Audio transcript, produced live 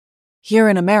Here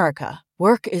in America,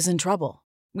 work is in trouble.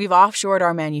 We've offshored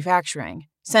our manufacturing,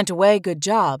 sent away good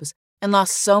jobs, and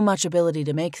lost so much ability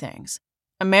to make things.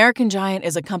 American Giant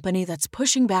is a company that's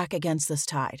pushing back against this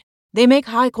tide. They make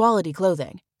high-quality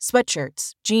clothing,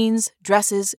 sweatshirts, jeans,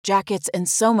 dresses, jackets, and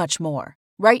so much more,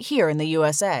 right here in the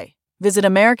USA. Visit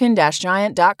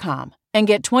American-Giant.com and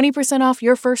get 20% off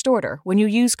your first order when you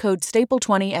use code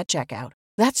STAPLE20 at checkout.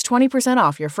 That's 20%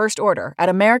 off your first order at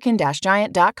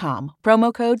American-Giant.com,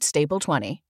 promo code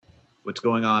STAPLE20. What's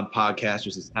going on,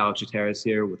 podcasters? It's Alex Gutierrez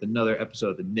here with another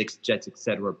episode of the Knicks, Jets,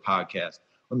 Etc. podcast.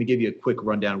 Let me give you a quick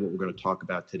rundown of what we're going to talk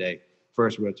about today.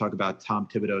 First, we're going to talk about Tom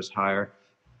Thibodeau's hire.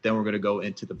 Then we're going to go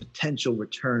into the potential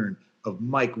return of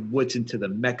Mike Woodson to the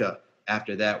Mecca.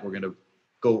 After that, we're going to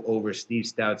go over Steve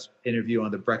Stout's interview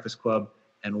on The Breakfast Club.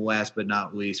 And last but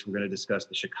not least, we're going to discuss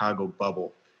the Chicago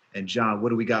bubble. And John,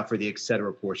 what do we got for the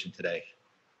Etc. portion today?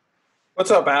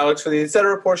 What's up, Alex? For the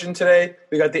Etc. portion today,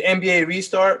 we got the NBA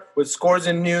restart with scores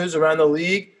and news around the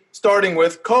league, starting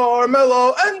with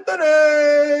Carmelo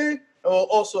Anthony. And we'll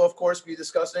also, of course, be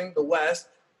discussing the West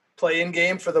play-in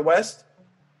game for the West.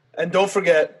 And don't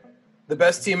forget, the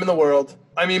best team in the world,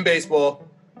 baseball,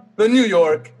 the New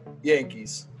York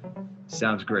Yankees.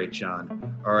 Sounds great,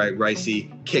 John. All right,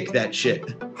 Ricey, kick that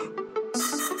shit.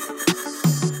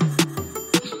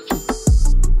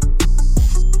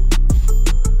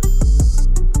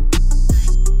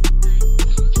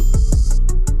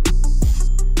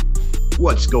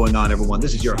 What's going on, everyone?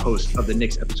 This is your host of the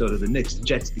Knicks episode of the Knicks,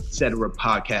 Jets, Etc.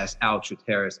 podcast, Alex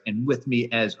Gutierrez. And with me,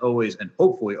 as always, and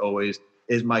hopefully always,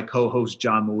 is my co-host,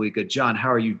 John Malika. John,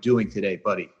 how are you doing today,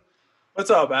 buddy? What's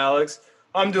up, Alex?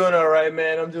 I'm doing all right,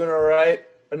 man. I'm doing all right.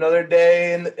 Another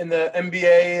day in the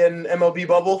NBA and MLB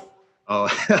bubble. Oh,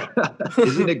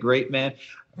 isn't it great, man?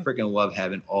 I freaking love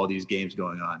having all these games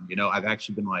going on. You know, I've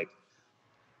actually been like,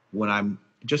 when I'm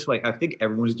just like, I think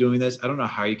everyone's doing this. I don't know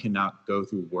how you cannot go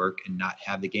through work and not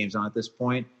have the games on at this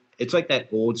point. It's like that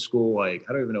old school, like,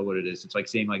 I don't even know what it is. It's like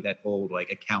seeing like that old,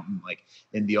 like, accountant, like,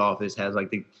 in the office has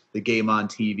like the game on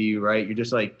TV, right? You're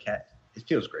just like, it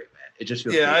feels great, man. It just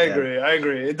feels I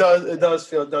agree. It does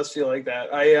feel like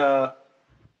that.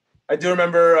 I do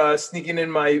remember sneaking in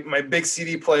my big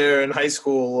CD player in high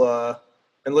school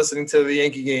and listening to the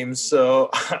Yankee games.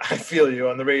 So I feel you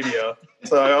on the radio.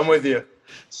 So I'm with you.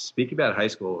 Speaking about high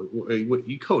school,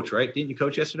 you coach, right? Didn't you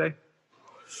coach yesterday?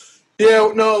 Yeah,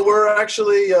 no, we're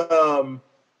actually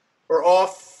we're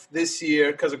off this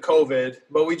year because of COVID,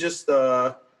 but we just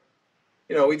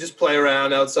we just play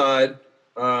around outside,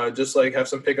 just like have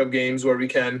some pickup games where we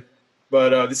can.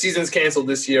 But the season's canceled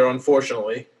this year,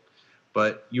 unfortunately.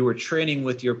 But you were training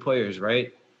with your players,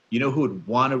 right? You know who would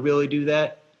want to really do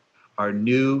that? Our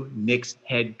new Knicks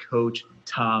head coach,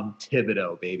 Tom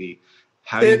Thibodeau, baby.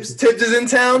 Tibbs is in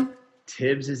town?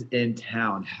 Tibbs is in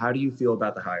town. How do you feel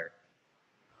about the hire?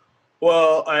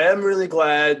 Well, I am really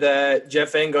glad that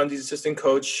Jeff Van Gundy's assistant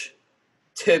coach,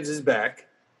 Tibbs, is back.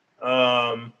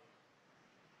 I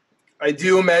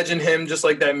do imagine him just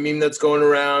like that meme that's going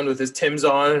around with his Timbs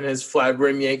on and his flat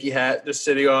brim Yankee hat, just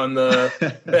sitting on the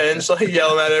bench, like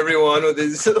yelling at everyone with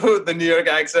the New York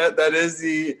accent. That is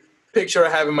the picture I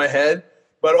have in my head.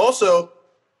 But also,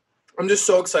 I'm just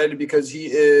so excited because he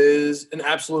is an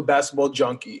absolute basketball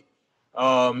junkie.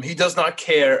 He does not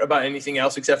care about anything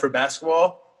else except for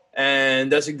basketball,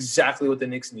 and that's exactly what the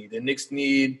Knicks need. The Knicks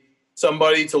need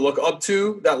somebody to look up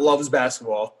to that loves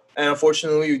basketball, and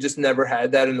unfortunately, we just never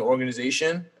had that in the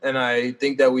organization, and I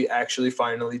think that we actually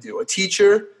finally do. A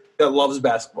teacher that loves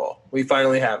basketball. We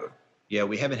finally have him. Yeah,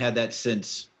 we haven't had that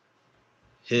since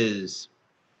his,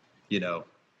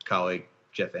 colleague,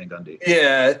 Jeff Van Gundy.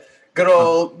 Yeah. Good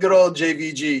old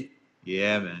JVG.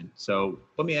 Yeah, man. So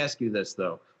let me ask you this,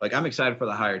 though. Like, I'm excited for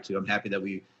the hire, too. I'm happy that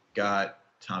we got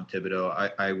Tom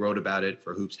Thibodeau. I wrote about it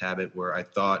for Hoops Habit where I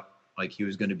thought, like, he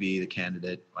was going to be the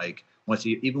candidate. Like,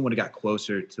 even when it got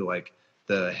closer to, like,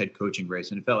 the head coaching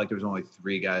race, and it felt like there was only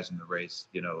 3 guys in the race.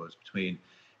 You know, it was between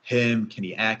him,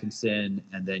 Kenny Atkinson,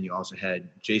 and then you also had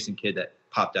Jason Kidd that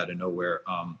popped out of nowhere.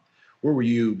 Where were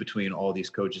you between all these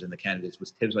coaches and the candidates?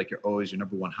 Was Tibbs like your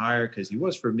number one hire? Because he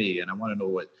was for me, and I want to know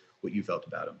what you felt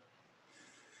about him.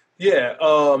 Yeah,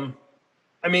 I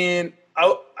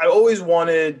always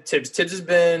wanted Tibbs. Tibbs has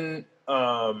been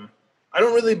I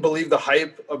don't really believe the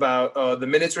hype about the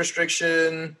minutes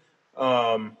restriction.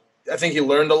 I think he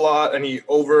learned a lot, and he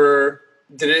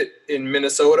overdid it in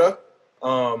Minnesota.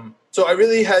 So I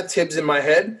really had Tibbs in my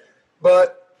head,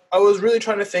 but I was really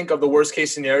trying to think of the worst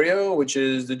case scenario, which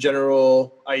is the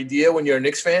general idea when you're a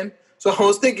Knicks fan. So I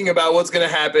was thinking about what's going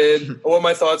to happen, or what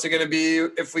my thoughts are going to be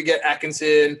if we get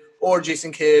Atkinson or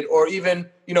Jason Kidd, or even,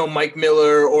 Mike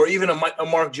Miller, or even a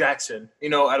Mark Jackson,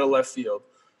 out of left field.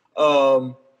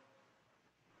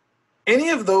 Any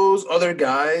of those other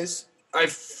guys, I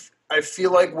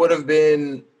feel like would have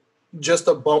been just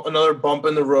another bump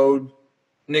in the road,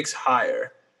 Knicks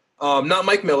hire. Not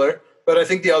Mike Miller, but I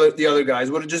think the other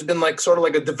guys would have just been like sort of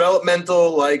like a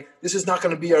developmental, like, this is not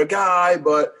going to be our guy,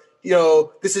 but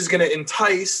this is going to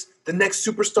entice the next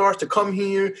superstar to come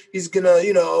here. He's going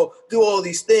to, do all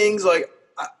these things. Like,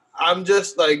 I'm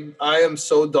just like, I am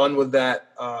so done with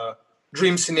that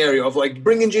dream scenario of like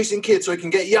bringing Jason Kidd so he can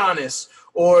get Giannis,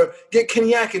 or get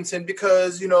Kenny Atkinson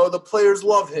because, the players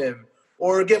love him,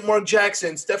 or get Mark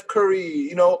Jackson, Steph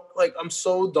Curry, like, I'm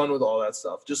so done with all that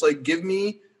stuff. Just like, give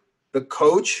me the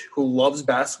coach who loves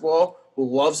basketball, who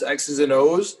loves X's and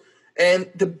O's. And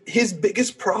his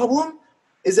biggest problem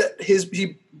is that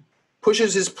he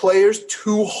pushes his players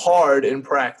too hard in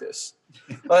practice.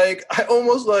 Like, I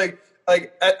almost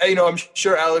I'm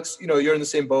sure, Alex, you're in the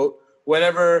same boat.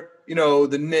 Whenever,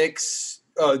 the Knicks,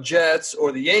 Jets,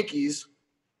 or the Yankees,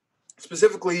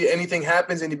 specifically, anything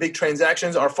happens, any big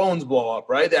transactions, our phones blow up,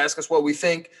 right? They ask us what we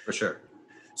think. For sure.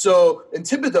 So in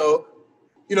Thibodeau,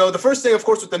 the first thing, of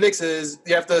course, with the Knicks is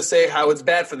you have to say how it's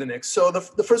bad for the Knicks. So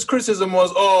the first criticism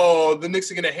was, the Knicks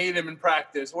are going to hate him in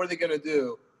practice. What are they going to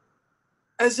do?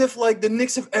 As if, like, the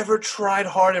Knicks have ever tried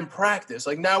hard in practice.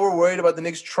 Like, now we're worried about the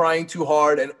Knicks trying too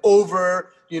hard and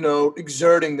over,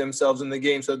 exerting themselves in the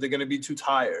game so that they're going to be too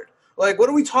tired. Like, what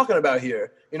are we talking about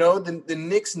here? The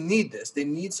Knicks need this. They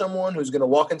need someone who's going to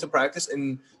walk into practice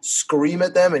and scream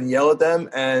at them and yell at them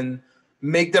and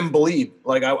make them believe.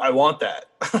 Like, I want that.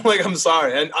 Like, I'm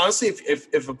sorry. And honestly,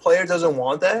 if a player doesn't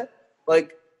want that,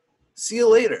 like, see you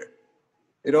later.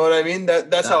 You know what I mean?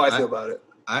 That's how I feel about it.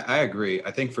 I agree.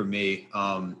 I think for me,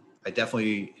 I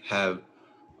definitely have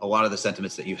a lot of the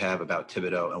sentiments that you have about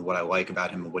Thibodeau and what I like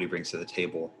about him and what he brings to the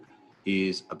table.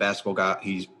 He's a basketball guy.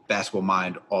 He's basketball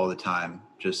mind all the time.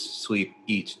 Just sleep,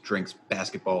 eats, drinks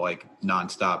basketball like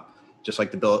nonstop. Just like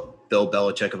the Bill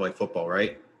Belichick of like football,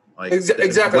 right? Like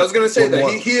exactly. I was going to say that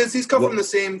he's come from the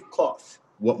same cloth.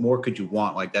 What more could you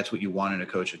want? Like, that's what you want in a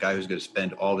coach, a guy who's going to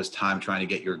spend all this time trying to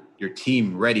get your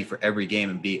team ready for every game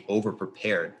and be over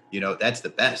prepared. That's the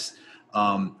best.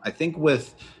 I think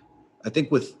with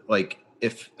like,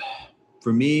 if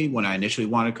for me, when I initially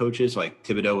wanted coaches, like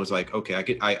Thibodeau was like,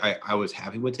 okay, I was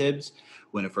happy with Tibbs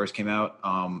when it first came out.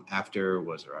 After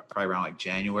probably around like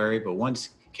January, but once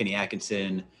Kenny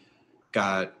Atkinson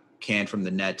got canned from the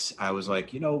Nets, I was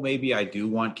like, maybe I do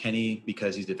want Kenny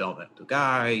because he's a developmental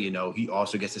guy. He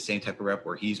also gets the same type of rep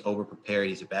where he's over prepared.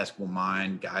 He's a basketball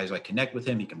mind. Guys like connect with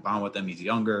him. He can bond with them. He's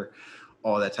younger,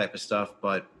 all that type of stuff.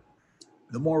 But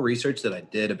the more research that I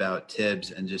did about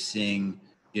Tibbs and just seeing,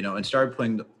 and started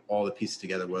putting all the pieces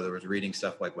together, whether it was reading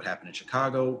stuff like what happened in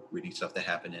Chicago, reading stuff that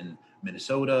happened in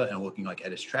Minnesota, and looking like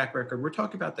at his track record. We're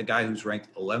talking about the guy who's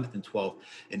ranked 11th and 12th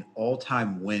in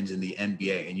all-time wins in the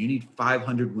NBA, and you need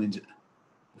 500 wins,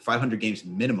 500 games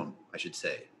minimum, I should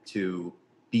say, to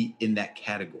be in that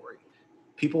category.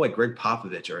 People like Greg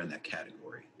Popovich are in that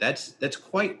category. That's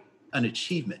quite an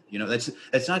achievement.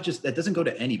 That's not just, that doesn't go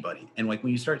to anybody. And like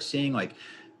when you start seeing like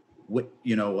what,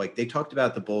 like they talked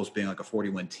about the Bulls being like a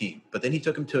 40-win team, but then he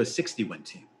took them to a 60-win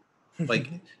team. Like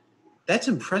that's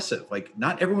impressive. Like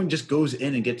not everyone just goes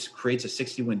in and creates a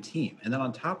 60-win team. And then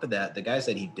on top of that, the guys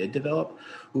that he did develop,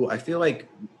 who I feel like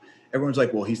everyone's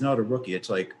like, well, he's not a rookie. It's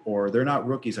like, or they're not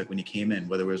rookies. Like when he came in,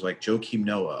 whether it was like Joakim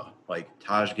Noah, like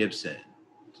Taj Gibson,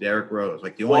 Derrick Rose,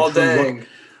 like the only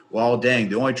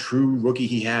the only true rookie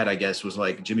he had, I guess, was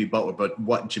like Jimmy Butler. But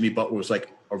what Jimmy Butler was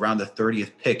like around the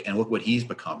 30th pick, and look what he's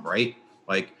become, right?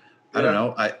 Like, I don't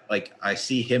know. I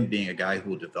see him being a guy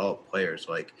who will develop players.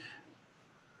 Like,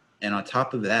 and on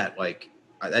top of that, like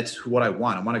that's what I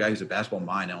want. I want a guy who's a basketball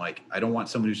mind, and like I don't want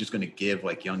someone who's just going to give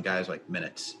like young guys like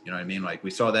minutes. You know what I mean? Like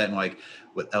we saw that in like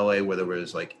with LA, where there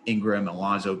was like Ingram,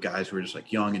 Alonzo, guys who were just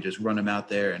like young and just run them out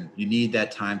there, and you need that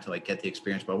time to like get the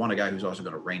experience. But I want a guy who's also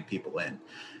going to rein people in.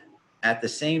 At the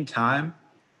same time,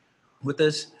 with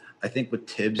this, I think with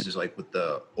Tibbs is like with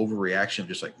the overreaction of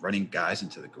just like running guys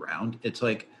into the ground. It's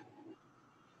like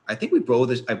I think we blow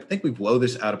this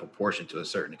out of proportion to a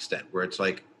certain extent, where it's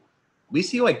like we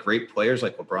see like great players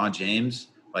like LeBron James,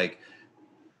 like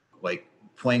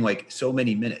playing like so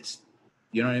many minutes.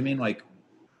 You know what I mean? Like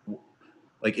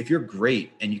if you're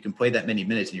great and you can play that many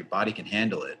minutes and your body can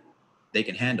handle it, they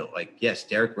can handle it. Like, yes,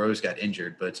 Derrick Rose got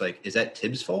injured, but it's like, is that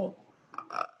Tibbs' fault?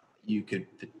 You could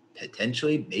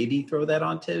potentially maybe throw that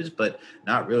on Tibbs, but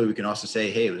not really. We can also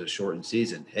say, hey, it was a shortened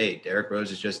season. Hey, Derrick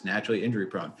Rose is just naturally injury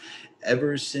prone.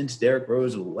 Ever since Derrick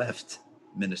Rose left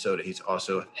Minnesota, he's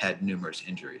also had numerous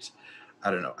injuries.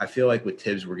 I don't know. I feel like with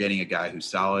Tibbs, we're getting a guy who's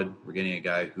solid. We're getting a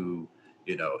guy who,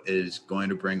 is going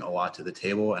to bring a lot to the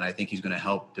table. And I think he's going to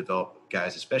help develop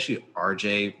guys, especially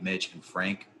RJ, Mitch, and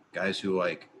Frank, guys who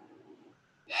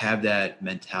have that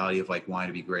mentality of wanting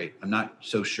to be great. I'm not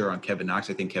so sure on Kevin Knox.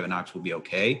 I think Kevin Knox will be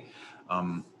okay.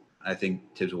 I think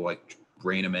Tibbs will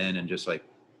rein him in and just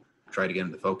try to get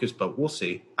him to focus, but we'll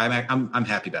see. I'm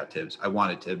happy about Tibbs. I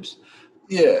wanted Tibbs.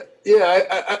 Yeah,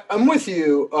 I'm with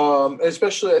you.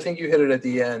 Especially, I think you hit it at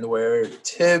the end where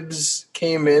Tibbs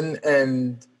came in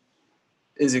and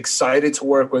is excited to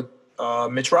work with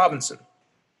Mitch Robinson.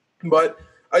 But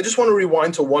I just want to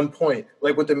rewind to one point,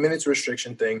 with the minutes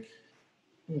restriction thing.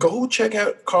 Go check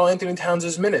out Karl-Anthony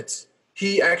Towns' minutes.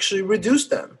 He actually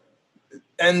reduced them.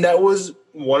 And that was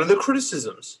one of the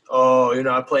criticisms. Oh, you're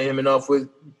not playing him enough with,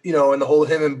 and the whole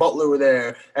him and Butler were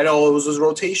there, and all it was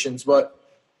rotations. But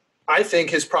I think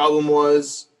his problem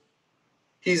was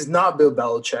he's not Bill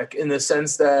Belichick in the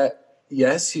sense that,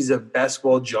 yes, he's a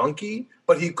basketball junkie,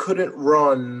 but he couldn't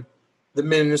run the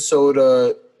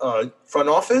Minnesota front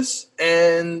office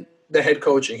and the head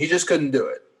coaching. He just couldn't do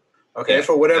it,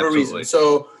 for whatever reason.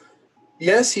 So,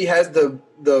 yes, he has the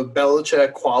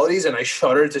Belichick qualities, and I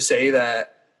shudder to say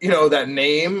that, that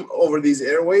name over these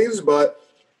airwaves, but,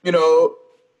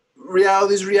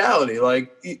 reality is reality.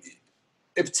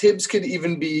 If Tibbs could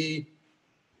even be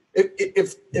 –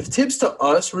 if Tibbs to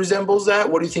us resembles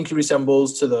that, what do you think he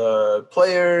resembles to the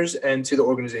players and to the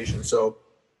organization? So,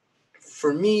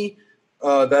 for me,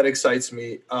 that excites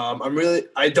me.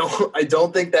 I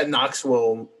don't think that Knox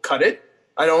will cut it.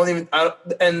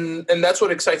 And that's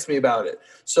what excites me about it.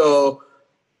 So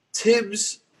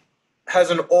Tibbs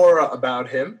has an aura about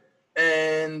him,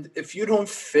 and if you don't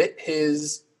fit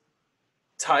his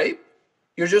type,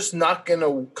 you're just not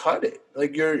gonna cut it.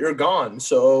 You're gone.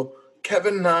 So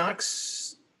Kevin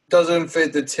Knox doesn't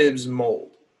fit the Tibbs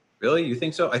mold. Really? You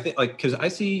think so? I think because I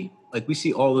see we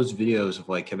see all those videos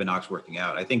of Kevin Knox working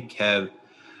out. I think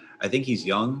he's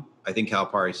young. I think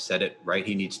Calipari said it right.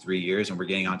 He needs 3 years, and we're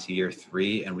getting on to year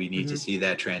 3, and we need to see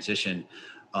that transition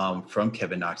from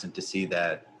Kevin Knox and to see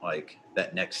that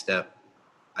that next step.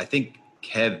 I think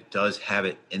Kev does have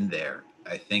it in there.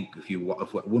 I think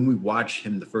when we watch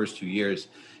him the first 2 years,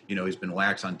 he's been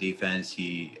lax on defense.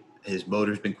 His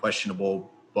motor's been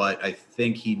questionable, but I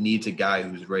think he needs a guy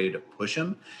who's ready to push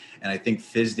him. And I think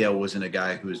Fizdale wasn't a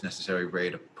guy who was necessarily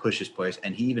ready to push his players.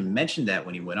 And he even mentioned that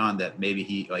when he went on that maybe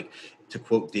he, to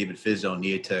quote David Fizdale,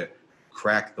 needed to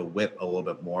crack the whip a little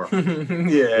bit more.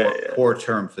 Poor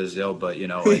term, Fizdale, but,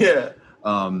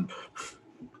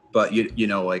 but,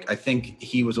 I think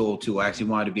he was a little too lax. He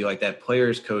wanted to be that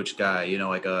players coach guy,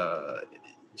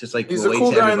 just he's a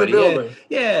cool guy in the building.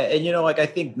 Yeah. And, I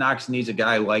think Knox needs a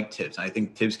guy like Tibbs. And I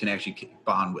think Tibbs can actually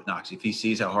bond with Knox. If he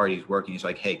sees how hard he's working, he's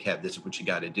like, hey, Kev, this is what you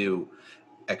got to do,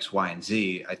 X, Y, and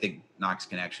Z. I think Knox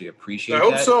can actually appreciate that.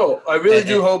 I hope so. I really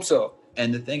do hope so.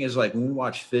 And the thing is, when we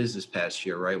watched Fizz this past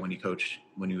year, right, when he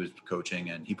was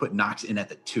coaching, and he put Knox in at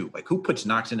the 2. Who puts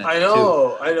Knox in at the 2?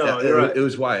 I know. You're right. It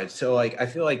was wild. So, I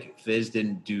feel like Fizz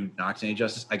didn't do Knox any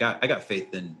justice. I got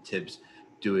faith in Tibbs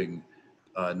doing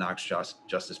Knox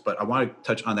justice. But I want to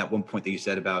touch on that one point that you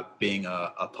said about being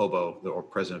a POBO, or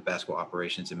president of basketball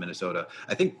operations in Minnesota.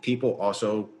 I think people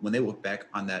also, when they look back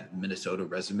on that Minnesota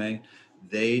resume,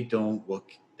 they don't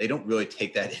really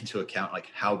take that into account,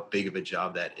 how big of a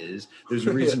job that is. There's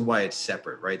a reason why it's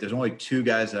separate, right? There's only 2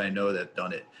 guys that I know that have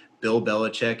done it, Bill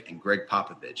Belichick and Greg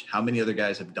Popovich. How many other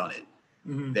guys have done it?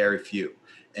 Very few.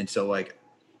 And so,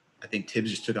 I think Tibbs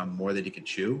just took on more than he could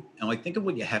chew. And think of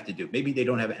what you have to do. Maybe they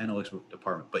don't have an analytics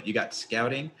department, but you got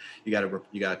scouting. You got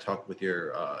to talk with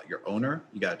your owner.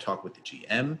 You got to talk with the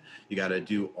GM. You got to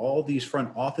do all these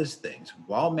front office things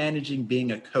while managing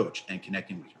being a coach and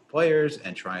connecting with your players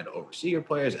and trying to oversee your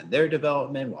players and their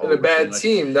development. And a bad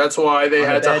team. That's why they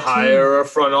had to hire a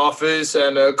front office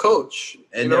and a coach.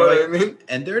 And you know what I mean?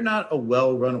 And they're not a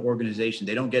well-run organization.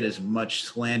 They don't get as much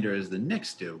slander as the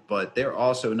Knicks do, but they're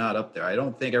also not up there. I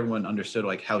don't think everyone understood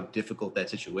how difficult that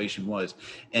situation was.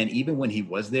 And even when he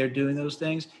was there doing those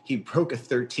things, he broke a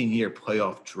 13-year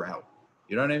playoff drought.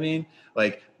 You know what I mean?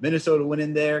 Minnesota went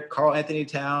in there, Karl-Anthony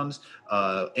Towns,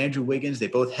 Andrew Wiggins, they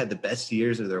both had the best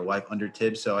years of their life under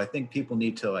Tibbs. So I think people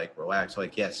need to relax.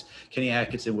 Yes, Kenny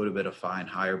Atkinson would have been a fine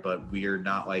hire, but we're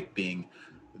not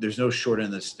there's no short end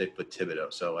of the stick with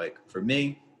Thibodeau. So for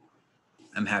me,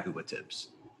 I'm happy with Tibbs.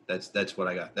 That's what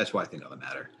I got. That's why I think on the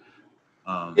matter.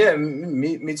 Yeah,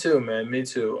 me too, man. Me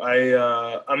too.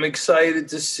 I'm excited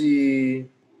to see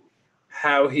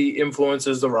how he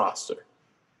influences the roster.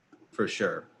 For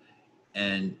sure.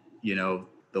 And,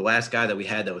 the last guy that we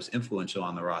had that was influential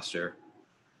on the roster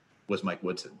was Mike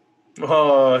Woodson.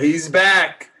 Oh, he's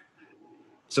back.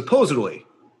 Supposedly.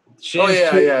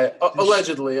 Yeah.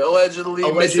 Allegedly,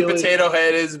 Mr. Potato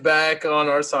Head is back on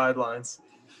our sidelines.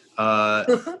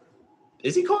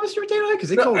 Is he called Mr. Potato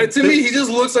Head? To me, he just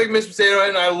looks like Mr. Potato Head,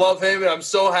 and I love him, and I'm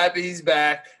so happy he's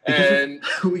back. And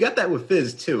we got that with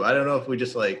Fizz too. I don't know if we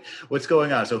just what's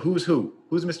going on. So who's who?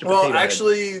 Who's Mr. Potato Head? Well,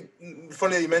 actually,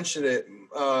 funny that you mentioned it.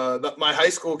 My high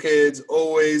school kids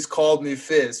always called me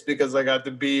Fizz because I got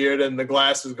the beard and the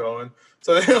glasses going.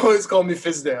 So they always call me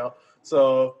Fizdale.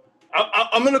 So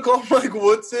I'm going to call Mike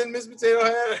Woodson Mr. Potato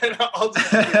Head, and I'll just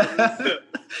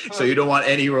So you don't want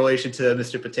any relation to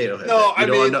Mr. Potato Head? No,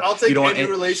 I'll take any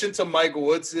relation to Mike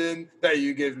Woodson that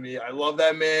you give me. I love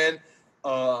that man.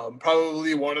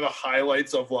 Probably one of the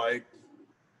highlights of the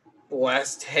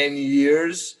last 10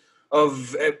 years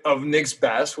of Knicks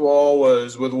basketball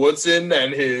was with Woodson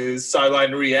and his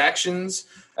sideline reactions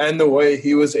and the way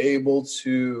he was able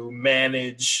to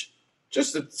manage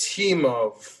just a team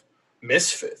of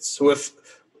misfits with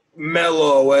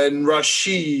Melo and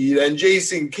Rashid and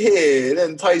Jason Kidd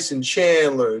and Tyson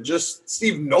Chandler. Just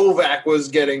Steve Novak was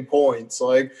getting points.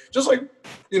 Players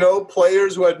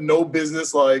who had no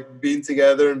business being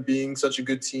together and being such a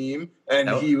good team, and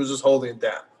he was just holding it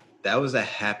down. That was the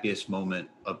happiest moment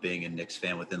of being a Knicks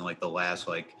fan within the last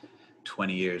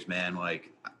 20 years, man. I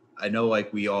know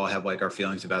we all have our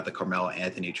feelings about the Carmelo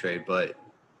Anthony trade, but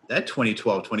that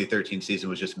 2012-2013 season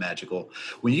was just magical.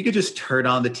 When you could just turn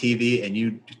on the TV and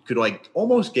you could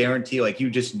almost guarantee you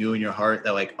just knew in your heart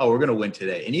that we're going to win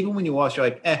today. And even when you lost,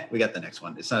 you're we got the next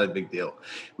one. It's not a big deal.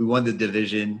 We won the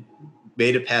division,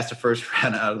 made it past the first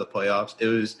round out of the playoffs. It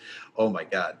was, oh my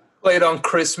God. Played on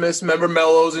Christmas. Remember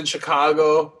Melo's in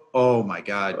Chicago? Oh my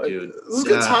God, dude. It was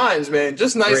good times, man.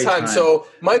 Just nice times. So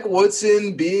Mike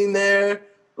Woodson being there,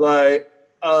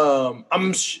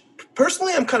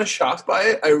 Personally, I'm kind of shocked by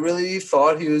it. I really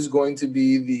thought he was going to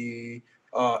be the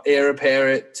heir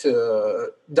apparent to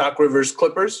Doc Rivers'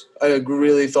 Clippers. I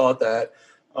really thought that.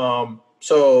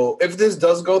 So if this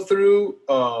does go through,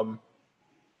 I'm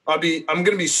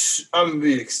gonna be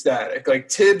ecstatic.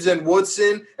 Tibbs and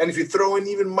Woodson, and if you throw in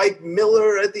even Mike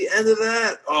Miller at the end of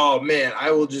that, oh man,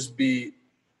 I will just be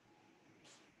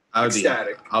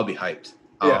ecstatic. I'll be hyped.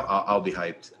 Yeah. I'll be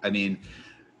hyped. I mean,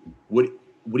 what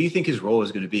do you think his role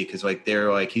is going to be? Because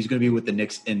he's going to be with the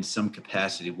Knicks in some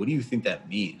capacity. What do you think that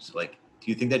means? Do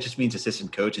you think that just means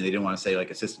assistant coach, and they didn't want to say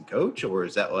assistant coach, or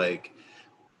is that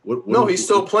No, he's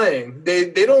still playing.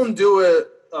 They don't do it.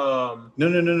 No.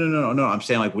 I'm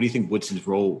saying what do you think Woodson's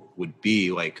role would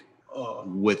be with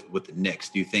the Knicks?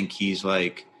 Do you think he's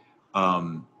do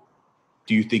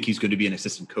you think he's going to be an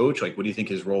assistant coach? What do you think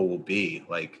his role will be?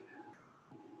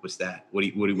 What's that? What do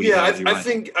you I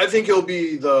think he'll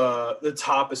be the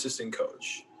top assistant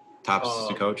coach. Top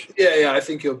assistant coach? Yeah, I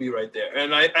think he'll be right there.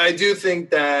 And I do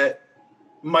think that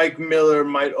Mike Miller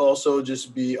might also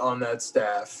just be on that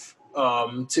staff.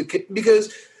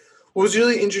 Because what was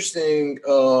really interesting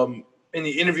in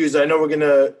the interviews, I know we're going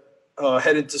to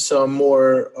head into some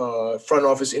more front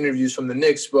office interviews from the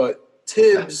Knicks, but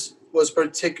Tibbs was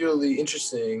particularly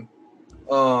interesting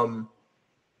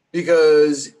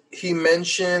because he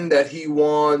mentioned that he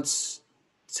wants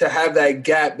to have that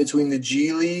gap between the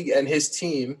G League and his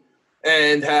team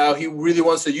and how he really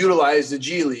wants to utilize the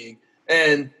G League.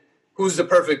 And who's the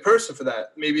perfect person for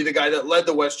that? Maybe the guy that led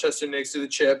the Westchester Knicks to the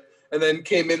chip and then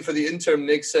came in for the interim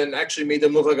Knicks and actually made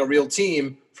them look like a real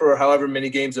team for however many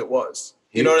games it was.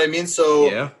 You know what I mean? So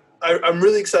yeah. I'm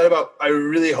really excited I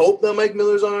really hope that Mike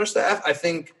Miller's on our staff. I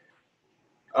think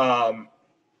we're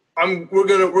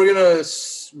gonna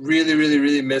really, really,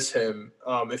 really miss him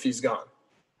if he's gone.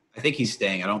 I think he's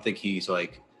staying. I don't think he's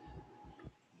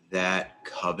that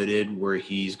coveted where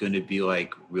he's going to be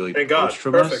really pushed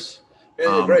from us.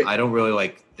 Yeah, great. I don't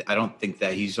really I don't think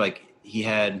that he's he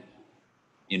had,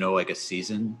 a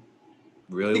season.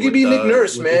 Really, he could be Nick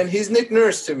Nurse, man. He's Nick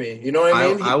Nurse to me. You know what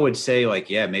I mean? I would say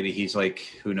maybe he's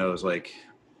who knows,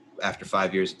 after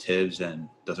 5 years of Tibbs and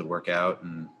doesn't work out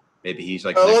and. Maybe he's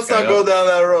let's not go down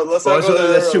that road.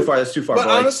 That's too far. That's too far. But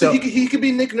honestly, he could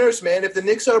be Nick Nurse, man. If the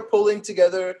Knicks are pulling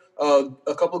together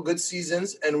a couple good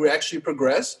seasons and we actually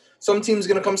progress, some team's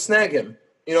going to come snag him.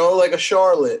 Like a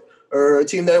Charlotte or a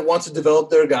team that wants to develop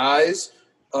their guys,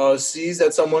 sees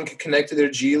that someone can connect to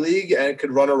their G League and could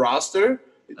run a roster.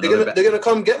 They're gonna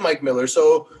come get Mike Miller.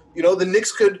 So You know, the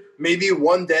Knicks could maybe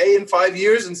one day in 5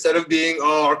 years, instead of being,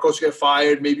 oh, our coach get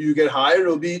fired, maybe you get hired,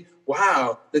 it'll be,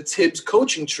 wow, the Tibbs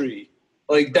coaching tree.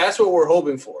 Like, that's what we're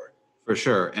hoping for. For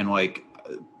sure. And like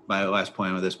my last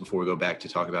point on this before we go back to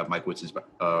talk about Mike Woodson's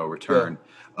return,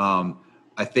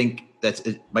 I think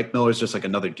Mike Miller is just like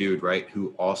another dude, right,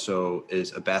 who also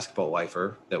is a basketball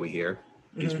lifer that we hear.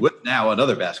 He's with now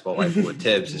another basketball lifer with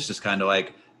Tibbs. It's just kind of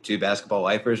like two basketball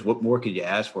lifers. What more could you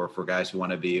ask for guys who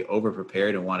want to be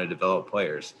over-prepared and want to develop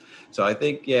players? So I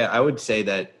think, I would say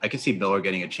that I could see Miller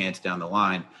getting a chance down the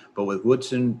line. But with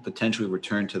Woodson potentially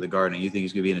return to the Garden, and you think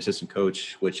he's going to be an assistant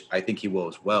coach, which I think he will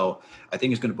as well, I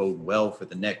think it's going to bode well for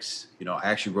the Knicks. You know, I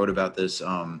actually wrote about this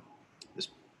this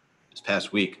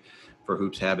past week for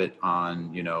Hoops Habit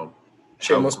on,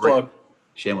 shameless plug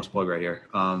right here.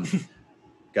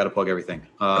 Got to plug everything.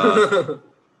 I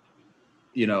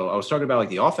was talking about like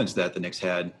the offense that the Knicks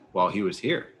had while he was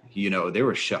here. They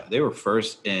were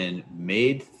first in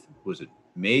made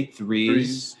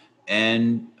threes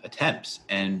and attempts,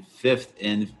 and fifth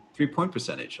in 3-point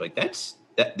percentage. Like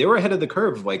they were ahead of the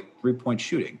curve of like 3-point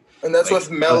shooting. And that's with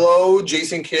Melo,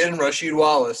 Jason Kidd, and Rasheed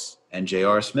Wallace. And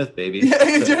J.R. Smith, baby.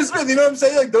 Yeah, J.R. Smith. You know what I'm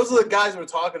saying? Like, those are the guys we're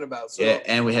talking about. So. Yeah,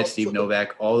 and we had Steve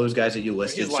Novak, all those guys that you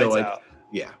listed. He's lights out.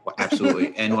 Yeah, well,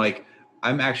 absolutely. And like,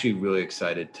 I'm actually really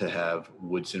excited to have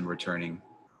Woodson returning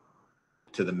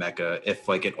to the Mecca if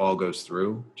like it all goes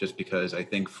through, just because I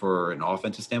think for an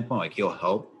offensive standpoint, like he'll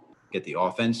help get the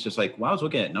offense. Just like when I was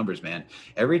looking at numbers, man,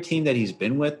 every team that he's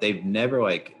been with, they've never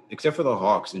like, except for the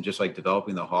Hawks and just like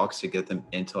developing the Hawks to get them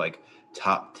into like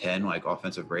top 10 like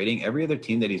offensive rating. Every other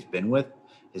team that he's been with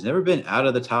has never been out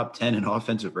of the top 10 in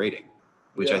offensive rating,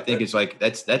 which I think is like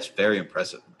that's very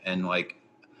impressive. And like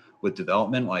with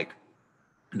development, like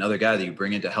another guy that you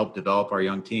bring in to help develop our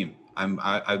young team. I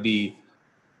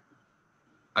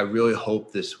really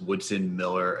hope this Woodson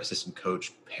Miller assistant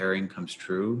coach pairing comes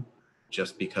true,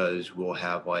 just because we'll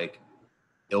have like,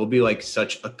 it'll be like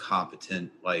such a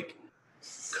competent like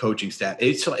coaching staff.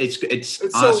 It's honestly,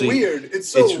 so weird.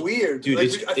 It's weird, dude.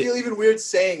 Like, I feel even weird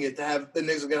saying it, to have the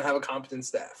Knicks are gonna have a competent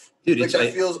staff. Dude, like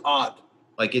that feels odd.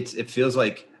 Like it feels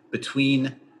like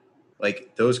between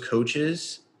like those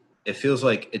coaches, it feels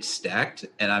like it's stacked,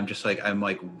 and I'm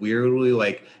like weirdly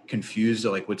like confused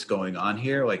at like what's going on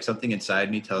here. Like something inside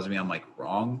me tells me I'm like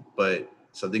wrong, but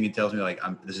something tells me like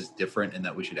this is different, and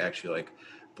that we should actually like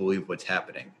believe what's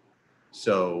happening.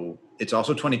 So it's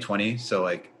also 2020, so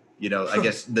like, I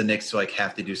guess the Knicks like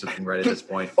have to do something right at this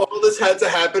point. All this had to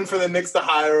happen for the Knicks to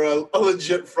hire a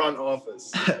legit front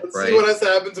office. Let's right? See what has to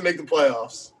happen to make the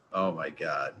playoffs. Oh my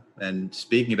God! And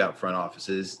speaking about front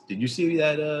offices, did you see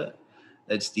that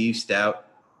Steve Stout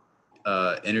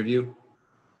interview?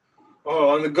 Oh,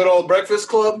 on the good old Breakfast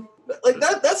Club? Like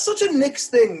that's such a Knicks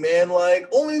thing, man. Like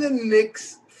only the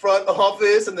Knicks front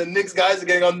office and the Knicks guys are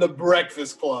getting on the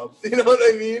Breakfast Club. You know what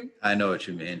I mean? I know what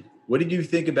you mean. What did you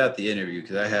think about the interview?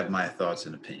 Because I have my thoughts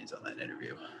and opinions on that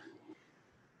interview.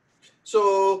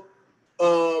 So,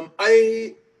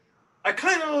 I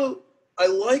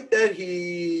like that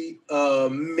he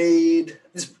made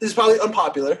this is probably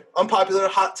unpopular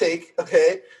hot take.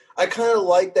 Okay, I kind of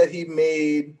like that he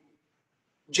made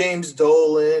James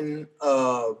Dolan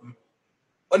a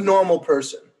normal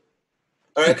person.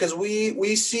 All right, because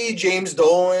we see James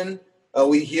Dolan.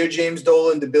 We hear James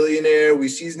Dolan, the billionaire. We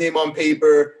see his name on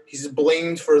paper. He's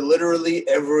blamed for literally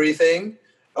everything,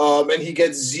 and he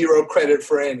gets zero credit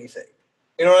for anything.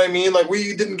 You know what I mean? Like,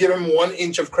 we didn't give him 1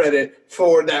 inch of credit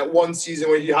for that one season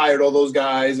where he hired all those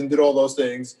guys and did all those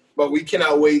things. But we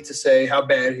cannot wait to say how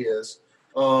bad he is.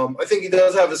 I think he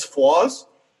does have his flaws,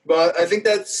 but I think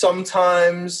that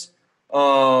sometimes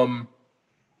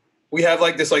we have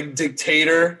like this like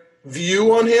dictator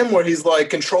view on him where he's like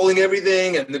controlling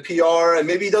everything and the PR, and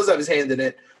maybe he does have his hand in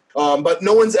it. But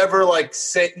no one ever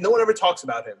talks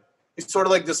about him. He's sort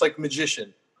of like this like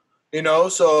magician,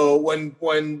 So when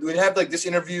we have like this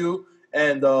interview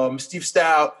and Steve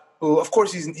Stout, who of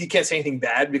course he can't say anything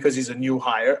bad because he's a new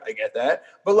hire, I get that.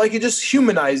 But like you're just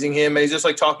humanizing him, and he's just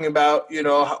like talking about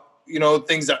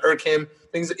things that irk him,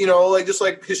 things that like just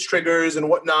like his triggers and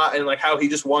whatnot, and like how he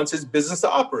just wants his business to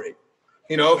operate.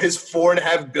 His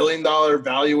 $4.5 billion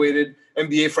valuated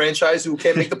NBA franchise who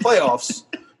can't make the playoffs.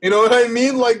 You know what I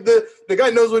mean? Like the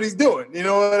guy knows what he's doing. You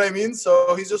know what I mean?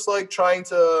 So he's just like trying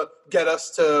to get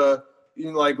us to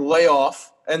like lay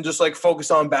off and just like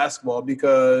focus on basketball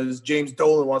because James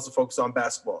Dolan wants to focus on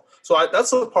basketball. So that's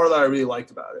the part that I really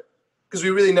liked about it, because we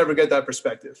really never get that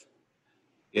perspective.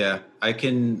 Yeah, I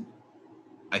can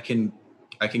kind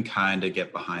of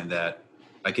get behind that.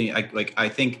 I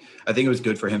think it was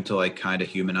good for him to like kind of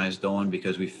humanize Dolan,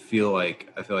 because I feel like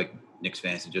Knicks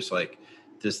fans are just like,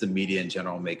 just the media in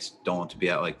general makes Dolan to be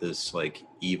at like this like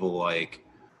evil like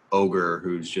ogre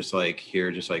who's just like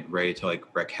here, just like ready to like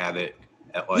wreak havoc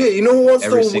at like you know who wants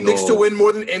every the Knicks to win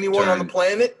more than anyone on the turn.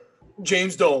 planet?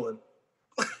 James Dolan.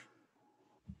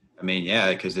 I mean,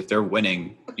 yeah, because if they're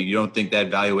winning, you don't think that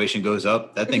valuation goes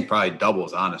up? That thing probably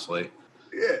doubles, honestly.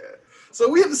 Yeah. So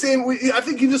we have the same. I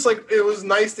think he just like it was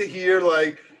nice to hear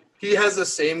like he has the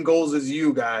same goals as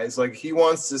you guys. Like he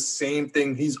wants the same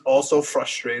thing. He's also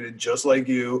frustrated, just like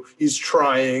you. He's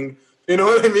trying. You know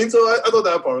what I mean? So I thought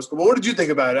that part was cool. But what did you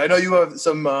think about it? I know you have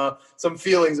some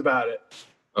feelings about it.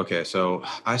 Okay, so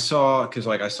I saw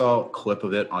a clip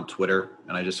of it on Twitter,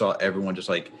 and I just saw everyone just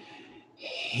like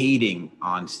hating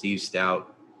on Steve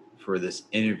Stout for this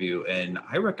interview, and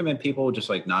I recommend people just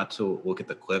like not to look at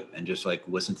the clip and just like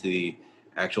listen to the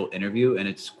actual interview. And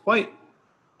it's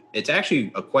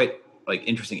actually a quite like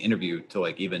interesting interview to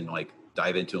like even like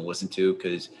dive into and listen to,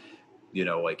 because you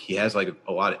know like he has like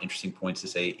a lot of interesting points to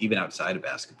say even outside of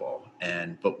basketball.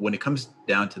 But when it comes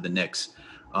down to the Knicks,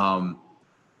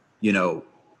 you know,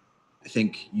 I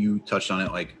think you touched on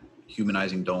it, like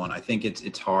humanizing Dolan. I think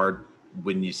it's hard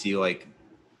when you see like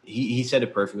he said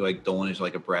it perfectly. Like Dolan is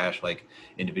like a brash like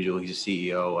individual. He's a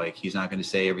CEO. Like he's not going to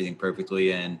say everything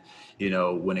perfectly. And you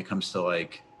know when it comes to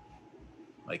like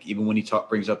even when he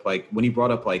brings up like when he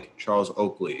brought up like Charles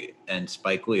Oakley and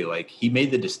Spike Lee, like he made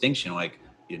the distinction, like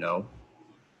you know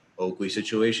Oakley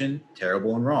situation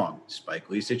terrible and wrong. Spike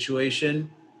Lee situation,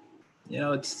 you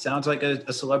know, it sounds like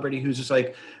a celebrity who's just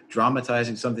like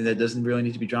dramatizing something that doesn't really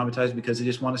need to be dramatized because they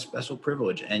just want a special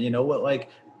privilege. And you know what? Like,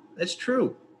 that's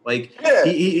true. Like, yeah.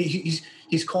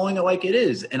 he's calling it like it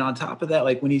is. And on top of that,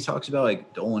 like when he talks about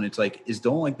like Dolan, it's like, is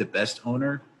Dolan like the best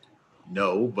owner?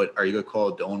 No, but are you going to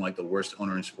call Dolan like the worst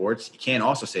owner in sports? You can't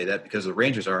also say that because the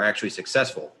Rangers are actually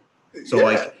successful. So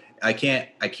like,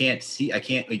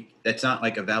 that's not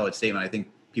like a valid statement. I think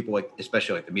people like,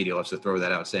 especially like the media loves to throw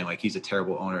that out saying like, he's a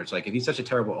terrible owner. It's like, if he's such a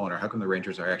terrible owner, how come the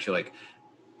Rangers are actually like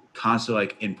constantly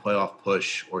like in playoff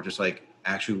push or just like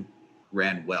actually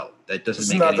ran well? That doesn't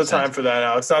make any sense. It's not the time for that,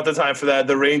 Alex. It's not the time for that.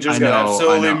 The Rangers got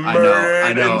absolutely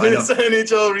murdered in this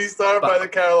NHL restart by the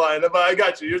Carolina. But I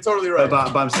got you. You're totally right.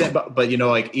 But I'm saying, but you know,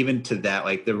 like even to that,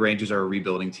 like the Rangers are a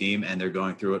rebuilding team and they're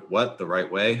going through it. What? The right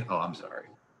way? Oh, I'm sorry.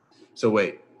 So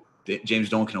wait, James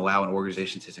Dolan can allow an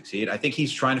organization to succeed? I think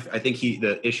he's trying to. I think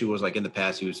the issue was like in the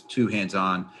past he was too hands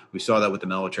on. We saw that with the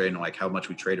Melo trade and like how much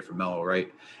we traded for Melo,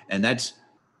 right? And that's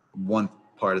one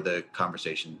part of the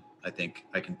conversation I think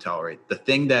I can tolerate. The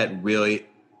thing that really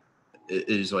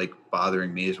is like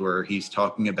bothering me is where he's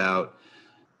talking about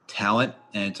talent,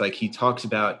 and it's like he talks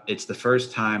about it's the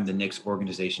first time the Knicks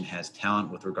organization has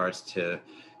talent with regards to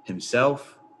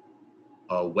himself,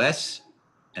 Wes,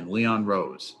 and Leon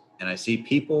Rose. And I see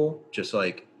people just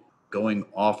like going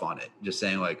off on it, just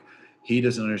saying like he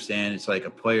doesn't understand. It's like a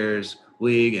players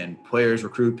league and players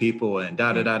recruit people and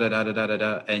da da da da da da da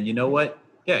da. And you know what?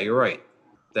 Yeah, you're right.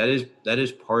 That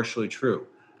is partially true.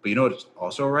 But you know what's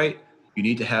also right? You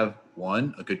need to have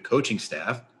a good coaching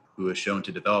staff who is shown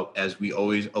to develop, as we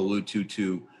always allude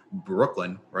to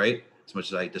Brooklyn, right? As much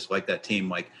as I dislike that team,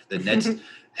 like the Nets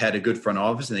had a good front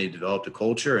office and they developed a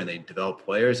culture and they developed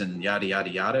players and yada, yada,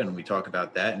 yada. And we talk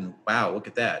about that and wow, look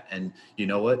at that. And you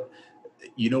know what?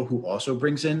 You know who also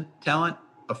brings in talent?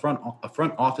 A front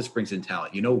office brings in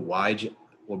talent. You know why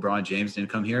LeBron James didn't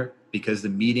come here? Because the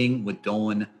meeting with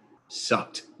Dolan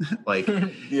sucked. Like,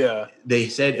 yeah, they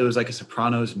said it was like a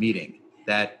Sopranos meeting.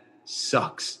 That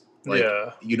sucks. Like,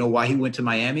 you know why he went to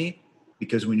Miami?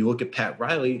 Because when you look at Pat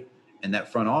Riley and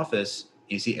that front office,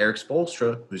 you see Eric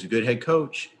Spoelstra, who's a good head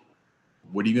coach.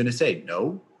 What are you going to say?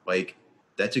 No, like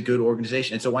that's a good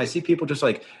organization. And so when I see people just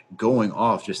like going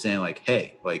off, just saying like,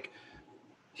 hey, like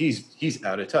he's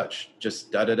out of touch,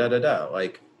 just da da da da da,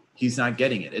 like he's not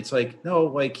getting it. It's like, no,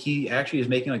 like he actually is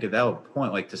making like a valid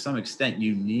point. Like to some extent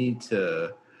you need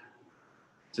to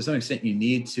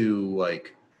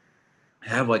like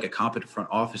have like a competent front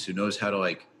office who knows how to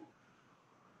like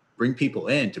bring people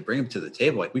in, to bring them to the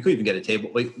table. Like we could even get a table,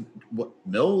 like what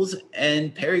Mills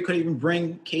and Perry couldn't even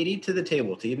bring KD to the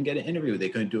table to even get an interview. They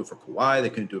couldn't do it for Kawhi. They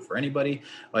couldn't do it for anybody.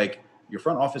 Like your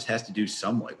front office has to do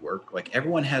some like work. Like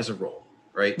everyone has a role,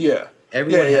 right? Yeah.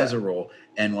 Everyone has a role.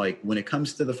 And like when it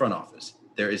comes to the front office,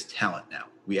 there is talent now.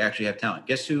 We actually have talent.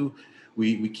 Guess who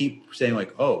we keep saying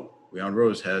like, oh, Leon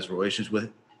Rose has relations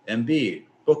with Embiid,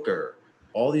 Booker,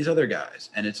 all these other guys.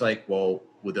 And it's like, well,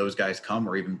 would those guys come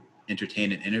or even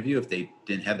entertain an interview if they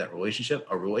didn't have that relationship?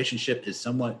 A relationship is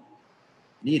somewhat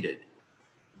needed.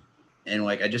 And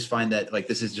like, I just find that like,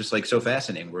 this is just like so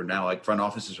fascinating. We're now like front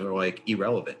offices are like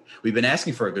irrelevant. We've been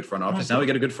asking for a good front office. Now we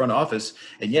got a good front office.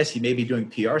 And yes, he may be doing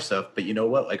PR stuff, but you know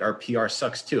what? Like our PR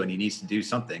sucks too. And he needs to do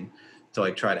something to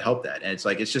like try to help that. And it's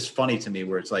like, it's just funny to me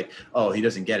where it's like, oh, he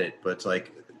doesn't get it. But it's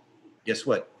like, guess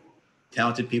what?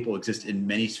 Talented people exist in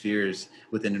many spheres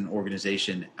within an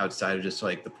organization outside of just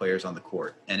like the players on the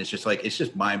court. And it's just like, it's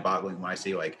just mind boggling when I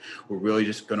see like, we're really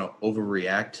just going to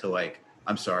overreact to like,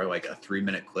 I'm sorry, like a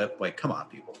 3-minute clip. Like, come on,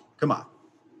 people. Come on.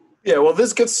 Yeah, well,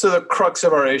 this gets to the crux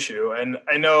of our issue. And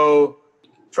I know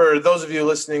for those of you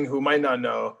listening who might not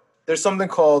know, there's something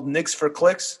called Knicks for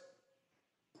Clicks.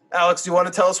 Alex, do you want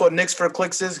to tell us what Knicks for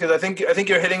Clicks is? Because I think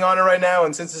you're hitting on it right now.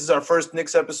 And since this is our first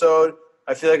Knicks episode,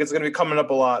 I feel like it's going to be coming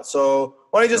up a lot. So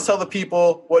why don't you just tell the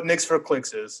people what Knicks for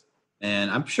Clicks is?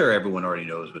 And I'm sure everyone already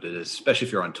knows what it is, especially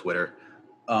if you're on Twitter.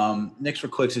 Knicks for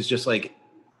Clicks is just like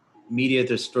media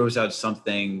just throws out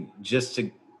something just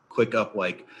to click up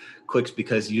like clicks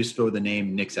because you just throw the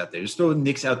name Knicks out there. Just throw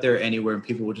Knicks out there anywhere and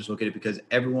people will just look at it because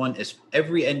every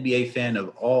NBA fan of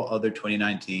all other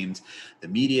 29 teams, the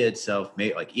media itself,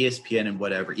 like ESPN and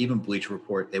whatever, even Bleacher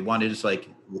Report, they want to just like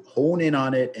hone in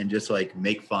on it and just like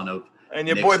make fun of. And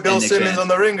your boy Bill Simmons on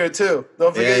the Ringer too.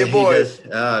 Don't forget your boy.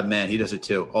 Man, he does it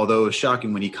too. Although it was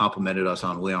shocking when he complimented us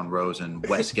on Leon Rose and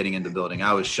West getting in the building.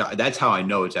 I was shocked. That's how I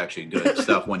know it's actually good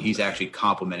stuff when he's actually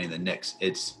complimenting the Knicks.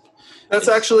 That's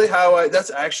actually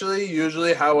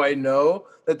usually how I know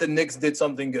that the Knicks did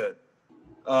something good.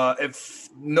 If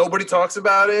nobody talks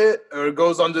about it or it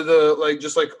goes under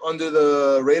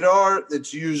the radar,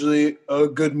 it's usually a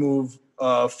good move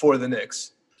for the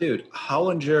Knicks. Dude,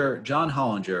 John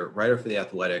Hollinger, writer for The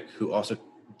Athletic, who also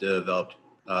developed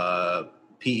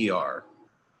PER,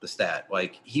 the stat,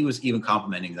 like he was even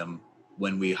complimenting them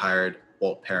when we hired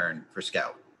Walt Perrin for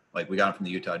scout. Like we got him from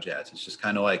the Utah Jazz. It's just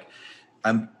kind of like,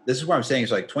 this is what I'm saying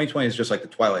is like 2020 is just like the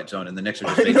Twilight Zone and the Knicks are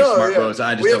just making smart moves.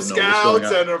 I just don't know what's going on. We have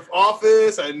scouts and an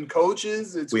office and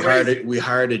coaches. It's crazy. We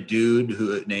hired a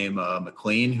dude named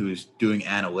McLean who's doing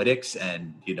analytics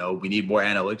and, you know, we need more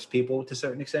analytics people to a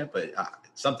certain extent, but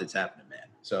something's happening, man.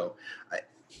 So,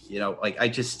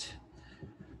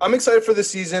 I'm excited for the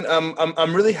season.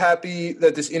 I'm really happy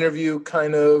that this interview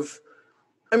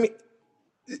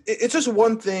it's just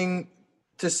one thing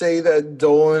to say that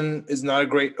Dolan is not a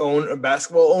great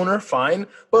basketball owner, fine.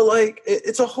 But, like,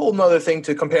 it's a whole nother thing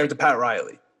to compare him to Pat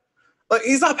Riley. Like,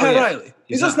 he's not Pat Riley.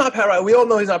 He's just not Pat Riley. We all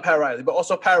know he's not Pat Riley. But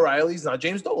also Pat Riley's not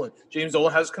James Dolan. James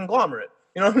Dolan has a conglomerate.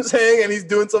 You know what I'm saying? And he's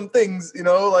doing some things, you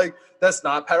know, like that's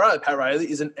not Pat Riley. Pat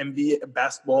Riley is an NBA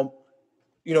basketball,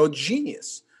 you know,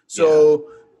 genius. So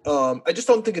I just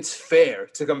don't think it's fair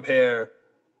to compare,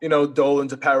 you know, Dolan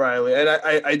to Pat Riley. And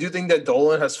I do think that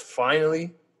Dolan has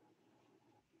finally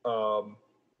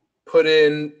put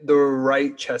in the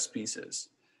right chess pieces.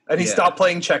 And he stopped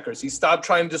playing checkers. He stopped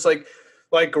trying to just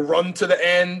like run to the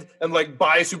end and like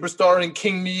buy a superstar and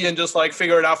king me and just like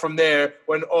figure it out from there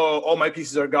when all my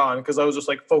pieces are gone because I was just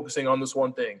like focusing on this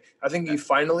one thing. I think he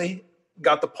finally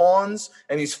got the pawns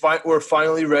and we're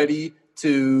finally ready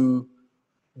to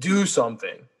do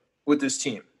something with this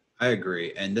team. I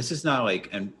agree. And this is not like,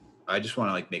 and I just want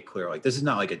to like make clear, like this is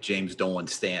not like a James Dolan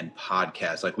Stan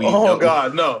podcast. Like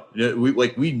no.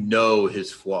 We know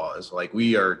his flaws. Like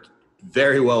we are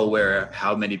very well aware of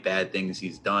how many bad things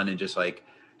he's done and just like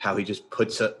how he just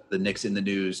puts the Knicks in the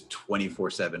news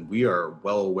 24/7. We are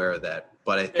well aware of that.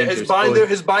 But I think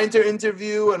his Binder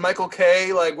interview and Michael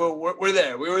Kay, like we're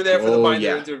there. We were there for the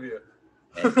Binder interview.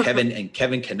 And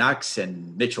Kevin Canucks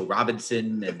and Mitchell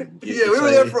Robinson and we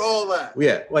were there for all that.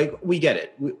 Yeah, like we get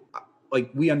it.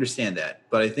 We understand that,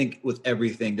 but I think with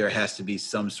everything there has to be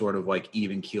some sort of like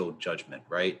even keeled judgment,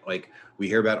 right? Like we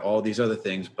hear about all these other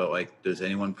things, but like, does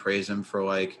anyone praise him for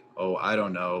like, I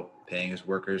don't know, paying his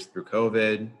workers through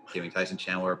COVID, giving Tyson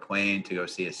Chandler a plane to go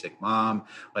see a sick mom?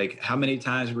 Like, how many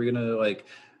times are we gonna like,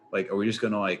 are we just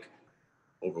gonna like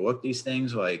overlook these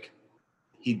things? Like,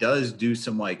 he does do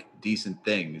some like decent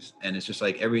things, and it's just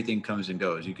like everything comes and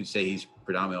goes. You could say he's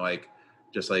predominantly like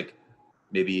just like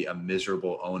maybe a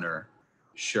miserable owner.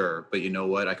 Sure, but you know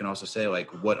what? I can also say like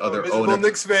what other owner?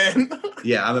 Knicks fan.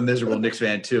 Yeah, I'm a miserable Knicks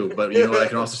fan too. But you know what? I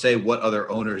can also say what other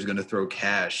owner is going to throw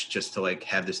cash just to like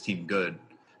have this team good.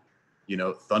 You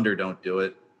know, Thunder don't do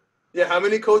it. Yeah, how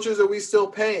many coaches are we still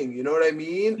paying? You know what I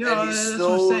mean? Yeah, and he's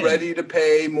still ready to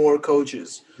pay more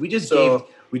coaches. We gave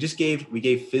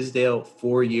Fizdale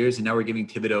 4 years, and now we're giving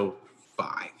Thibodeau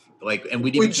 5. Like, and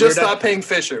we just stopped paying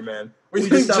Fisher, man. We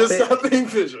just stopped paying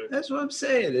Fisher. That's what I'm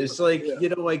saying. It's like, you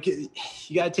know, like you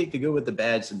got to take the good with the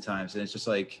bad sometimes. And it's just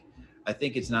like, I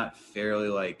think it's not fairly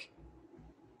like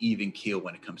even keel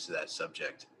when it comes to that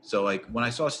subject. So like when I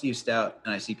saw Steve Stout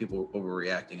and I see people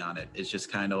overreacting on it, it's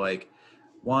just kind of like,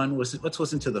 one, let's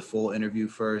listen to the full interview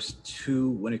first. Two,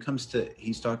 when it comes to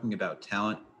he's talking about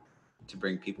talent to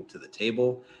bring people to the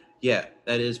table, yeah,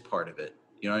 that is part of it.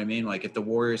 You know what I mean? Like if the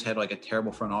Warriors had like a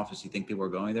terrible front office, you think people are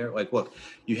going there? Like, look,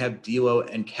 you have D'Lo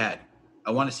and Cat.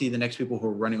 I want to see the next people who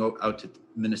are running out to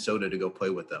Minnesota to go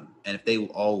play with them. And if they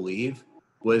all leave,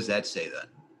 what does that say then?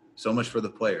 So much for the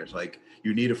players. Like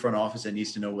you need a front office that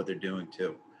needs to know what they're doing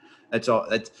too. That's all.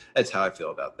 That's how I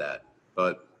feel about that.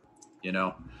 But you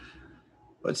know,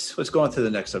 let's go on to the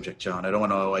next subject, John. I don't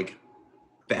want to like.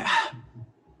 I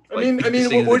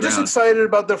mean, we're just excited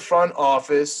about the front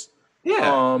office.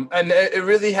 Yeah. And it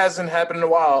really hasn't happened in a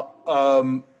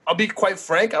while. I'll be quite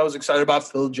frank. I was excited about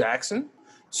Phil Jackson.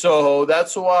 So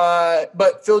that's why.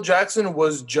 But Phil Jackson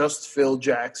was just Phil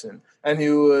Jackson. And he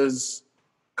was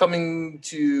coming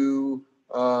to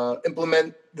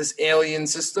implement this alien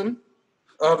system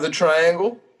of the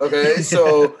triangle. Okay.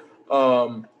 So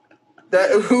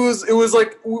it was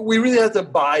like we really had to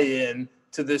buy in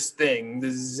to this thing,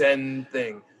 this Zen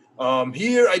thing.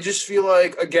 Here, I just feel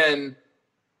like, again,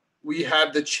 we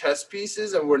have the chess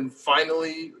pieces and we're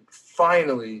finally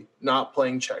not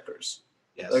playing checkers.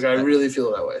 Yes, like I really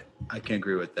feel that way. I can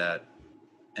agree with that.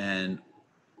 And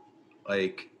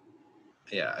like,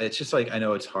 yeah, it's just like, I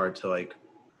know it's hard to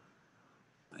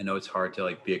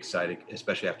be excited,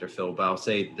 especially after Phil, but I'll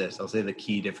say the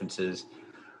key differences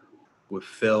with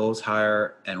Phil's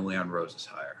hire and Leon Rose's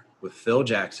hire. With Phil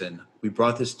Jackson, we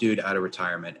brought this dude out of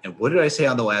retirement. And what did I say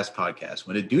on the last podcast?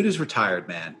 When a dude is retired,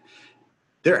 man,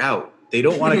 they're out. They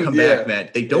don't want to come back, man.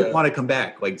 They don't want to come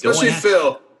back. Like, especially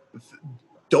Phil.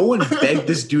 Dolan begged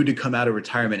this dude to come out of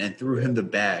retirement and threw him the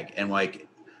bag. And like,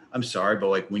 I'm sorry, but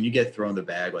like when you get thrown the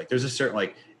bag, like there's a certain,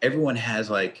 like everyone has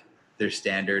like their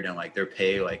standard and like their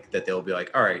pay, like that they'll be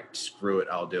like, all right, screw it,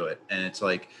 I'll do it. And it's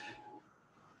like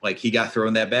he got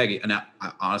thrown that bag. And I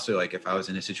honestly, like if I was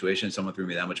in a situation, someone threw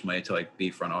me that much money to like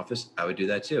be front office, I would do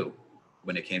that too.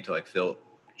 When it came to like Phil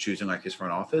choosing like his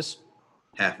front office,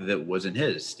 half of it wasn't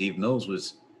his. Steve Mills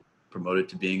was promoted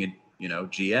to being a,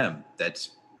 GM.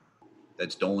 That's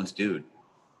Dolan's dude.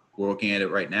 We're looking at it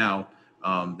right now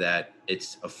that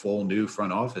it's a full new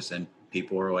front office and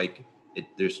people are like,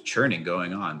 there's churning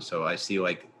going on. So I see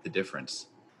like the difference.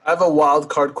 I have a wild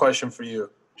card question for you.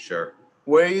 Sure.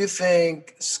 Where do you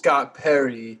think Scott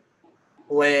Perry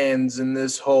lands in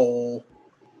this whole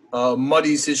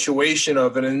muddy situation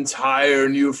of an entire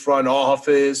new front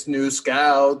office, new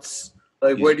scouts?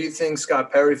 Like, where do you think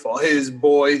Scott Perry falls? His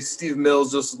boy, Steve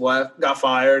Mills, just got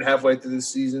fired halfway through the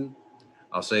season.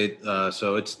 I'll say,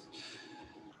 so it's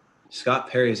Scott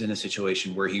Perry is in a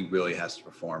situation where he really has to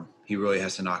perform. He really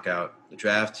has to knock out the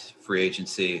draft, free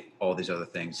agency, all these other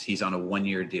things. He's on a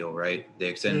 1-year deal, right? They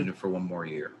extended him for 1 more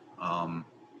year.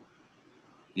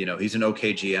 He's an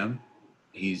okay GM.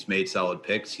 He's made solid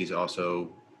picks. He's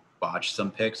also botched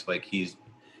some picks. Like he's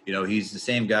the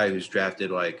same guy who's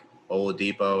drafted like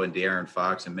Oladipo and De'Aaron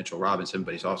Fox and Mitchell Robinson,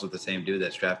 but he's also the same dude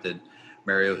that's drafted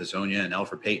Mario Hezonja and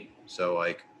Elfrid Payton. So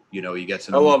like, you get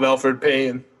some. I love Elfrid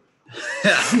Payton.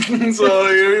 So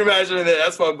you're imagining that.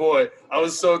 That's my boy. I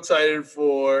was so excited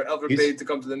for Elfrid Payton to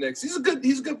come to the Knicks. He's a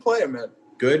good player, man.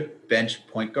 Good bench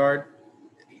point guard.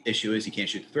 Issue is he can't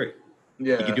shoot the three.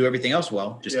 Yeah. He can do everything else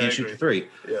well, just can't shoot the three.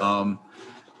 Yeah.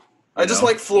 I just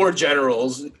like floor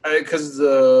generals because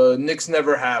the Knicks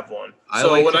never have one.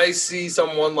 When I see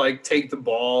someone like take the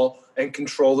ball and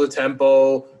control the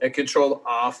tempo and control the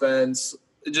offense,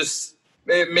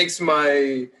 it makes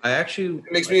my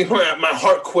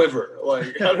heart quiver.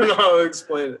 Like I don't know how to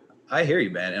explain it. I hear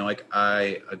you, man, and like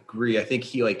I agree. I think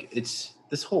he it's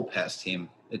this whole past team.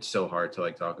 It's so hard to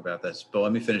like talk about this, but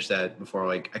let me finish that before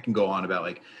like I can go on about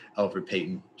like Elfrid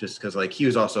Payton, just because like he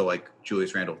was also like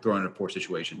Julius Randle thrown in a poor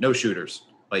situation, no shooters.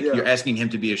 Like you're asking him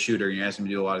to be a shooter, and you're asking him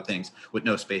to do a lot of things with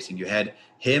no spacing. You had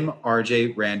him,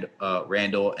 RJ,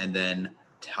 Randle, and then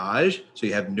Taj, so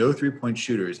you have no 3-point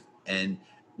shooters. And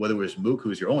whether it was Mook,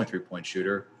 who's your only 3-point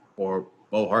shooter, or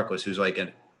Mo Harkless, who's like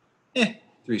an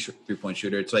 3-point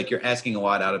shooter, it's like you're asking a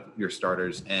lot out of your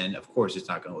starters, and of course it's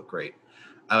not going to look great.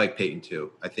 I like Payton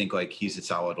too. I think like he's a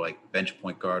solid like bench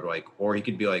point guard, like, or he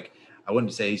could be like, I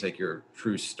wouldn't say he's like your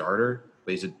true starter,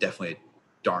 but he's definitely a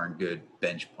darn good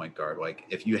bench point guard. Like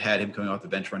if you had him coming off the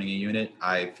bench running a unit,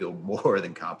 I feel more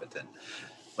than competent.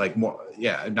 Like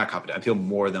not competent. I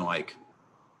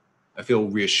feel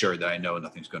reassured that I know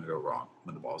nothing's going to go wrong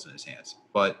when the ball's in his hands.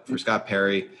 But for Scott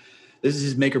Perry, this is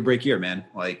his make or break year, man.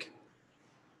 Like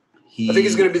I think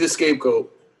he's going to be the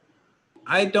scapegoat.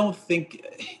 I think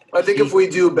if we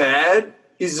do bad,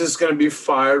 he's just going to be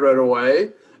fired right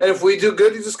away. And if we do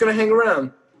good, he's just going to hang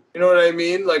around. You know what I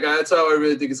mean? Like, that's how I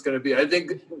really think it's going to be. I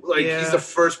think, like, he's the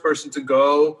first person to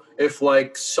go if,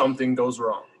 like, something goes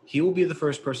wrong. He will be the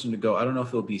first person to go. I don't know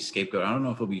if he'll be scapegoat. I don't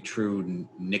know if he'll be true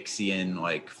Nixian,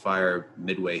 like, fire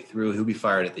midway through. He'll be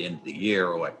fired at the end of the year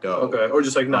or let go. Okay, or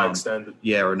just, like, not extended.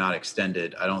 Yeah, or not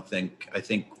extended. I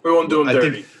think we won't do him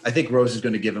dirty. I think Rose is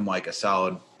going to give him, like, a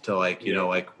solid to, like, you know,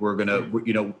 like, we're going to,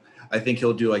 you know, I think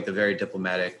he'll do like the very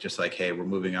diplomatic, just like, hey, we're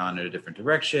moving on in a different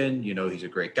direction. You know, he's a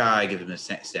great guy. Give him a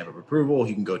stamp of approval.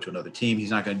 He can go to another team. He's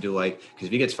not going to do like, because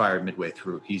if he gets fired midway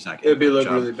through, he's not going to do a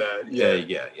job. Really bad. Yeah.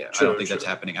 True, I don't think that's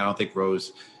happening. I don't think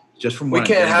Rose, just from what we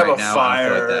can't have right a now,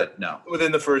 fire like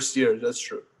within the first year. That's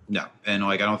true. No. And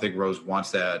like, I don't think Rose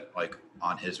wants that like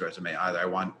on his resume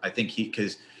either. I think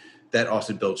because that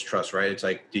also builds trust, right? It's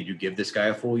like, did you give this guy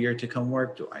a full year to come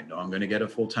work? Do I know I'm going to get a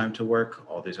full time to work?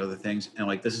 All these other things. And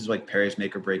like, this is like Perry's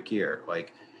make or break year.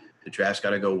 Like the draft's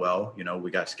got to go well. You know,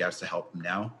 we got scouts to help him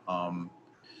now.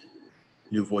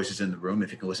 New voices in the room.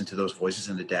 If you can listen to those voices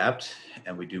and adapt,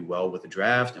 and we do well with the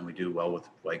draft and we do well with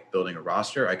like building a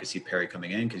roster, I could see Perry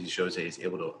coming in because he shows that he's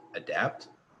able to adapt.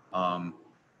 On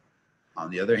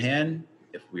the other hand,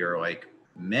 if we are like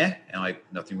meh and like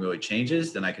nothing really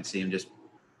changes, then I could see him just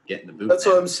getting the boot. That's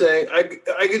what I'm saying. I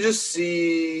could just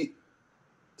see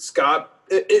Scott,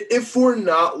 if we're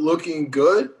not looking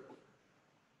good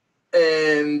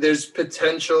and there's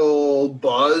potential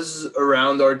buzz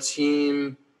around our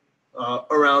team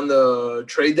around the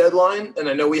trade deadline, and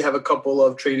I know we have a couple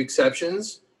of trade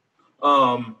exceptions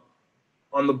on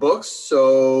the books.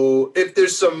 So if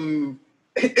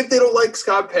they don't like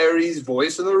Scott Perry's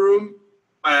voice in the room,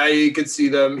 I could see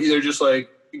them either just like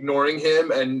ignoring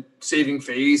him and saving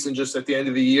face and just at the end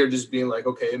of the year just being like,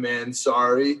 okay, man,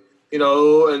 sorry, you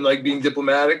know, and like being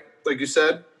diplomatic, like you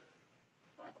said.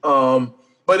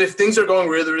 But if things are going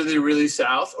really, really, really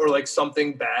south or like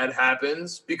something bad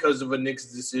happens because of a Knicks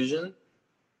decision,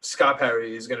 Scott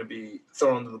Perry is going to be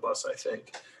thrown under the bus, I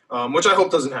think, which I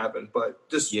hope doesn't happen. But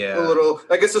just a little –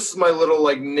 I guess this is my little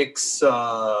like Knicks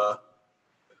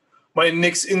my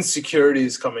Knicks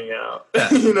insecurities coming out.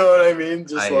 You know what I mean?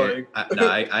 Just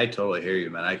I totally hear you,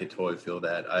 man. I could totally feel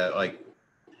that.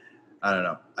 I don't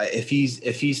know. If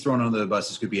he's thrown under the bus,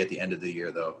 this could be at the end of the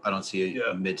year, though. I don't see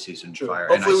a mid-season fire.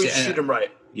 Hopefully, we shoot him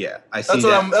right. Yeah, I see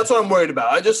that's what I'm worried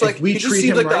about. I just like he just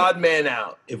seems like the odd man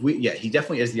out. He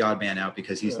definitely is the odd man out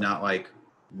because he's not like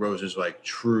Rose's like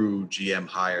true GM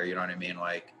hire. You know what I mean?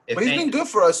 Like, but he's been good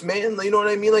for us, man. You know what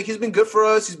I mean? Like, he's been good for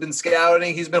us. He's been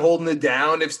scouting. He's been holding it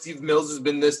down. If Steve Mills has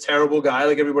been this terrible guy,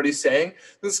 like everybody's saying,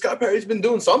 then Scott Perry's been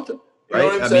doing something. You know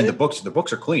what I'm saying? Mean, the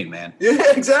books are clean, man. Yeah,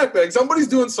 exactly. Like somebody's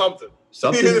doing something.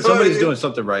 Somebody's doing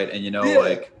something right, and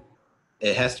like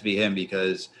it has to be him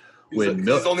because he's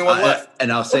the only one left.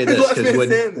 And I'll say this because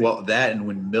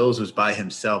when Mills was by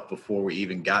himself before we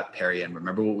even got Perry in,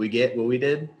 remember what we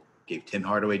did? Gave Tim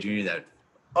Hardaway Jr. that.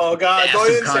 Oh God!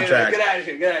 Don't even say that. Get out of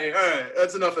here! All right,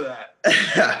 that's enough of that.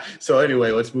 So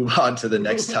anyway, let's move on to the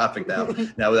next topic now.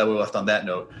 Now that we're left on that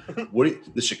note,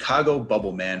 the Chicago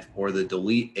bubble, man, or the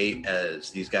Delete Eight,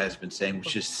 as these guys have been saying, which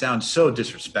just sounds so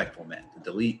disrespectful, man. The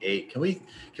Delete Eight. Can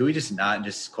we just not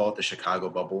just call it the Chicago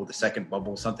bubble, the second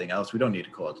bubble, something else? We don't need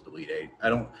to call it the Delete Eight. I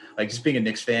don't like just being a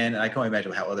Knicks fan. I can't only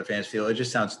imagine how other fans feel. It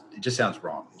just sounds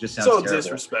wrong. It just sounds so terrible.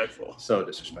 Disrespectful. So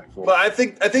disrespectful. But I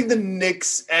think the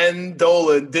Knicks and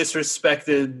Dolan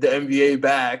disrespected the NBA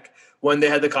back when they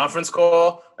had the conference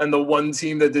call, and the one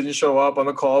team that didn't show up on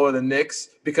the call were the Knicks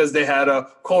because they had a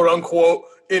quote-unquote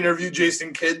interview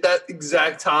Jason Kidd that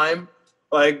exact time.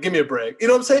 Like, give me a break. You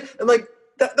know what I'm saying? And, like,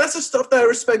 that's the stuff that I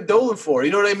respect Dolan for.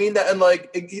 You know what I mean?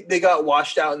 They got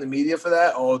washed out in the media for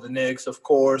that. Oh, the Knicks, of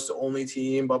course, the only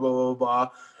team, blah, blah, blah, blah.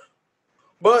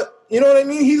 But, you know what I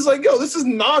mean? He's like, yo, this is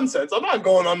nonsense. I'm not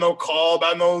going on no call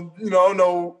about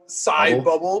no side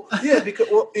bubble. Yeah, because,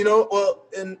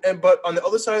 but on the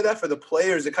other side of that, for the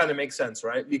players, it kind of makes sense,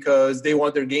 right? Because they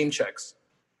want their game checks.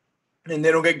 And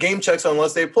they don't get game checks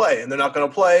unless they play. And they're not going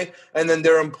to play. And then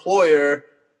their employer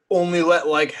only let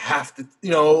like half the,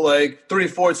 like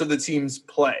 3/4 of the teams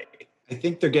play. I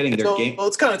think they're getting their game. Well,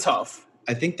 it's kind of tough.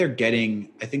 I think they're getting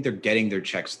their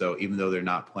checks though, even though they're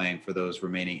not playing for those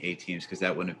remaining 8 teams, because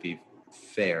that wouldn't be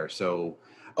fair. So,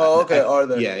 are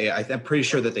they? Yeah. I'm pretty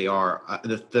sure that they are.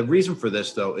 The reason for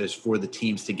this though is for the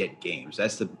teams to get games.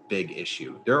 That's the big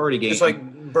issue. They're already getting. It's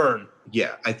like burn.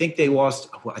 Yeah, I think they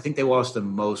lost the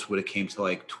most when it came to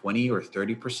like 20 or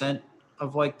 30%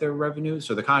 of like their revenue.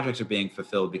 So the contracts are being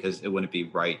fulfilled because it wouldn't be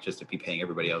right just to be paying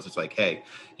everybody else. It's like, hey,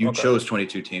 you chose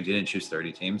 22 teams, you didn't choose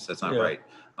 30 teams. That's not right.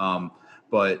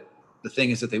 But the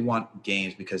thing is that they want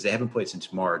games because they haven't played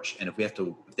since March, and if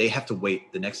they have to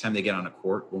wait, the next time they get on a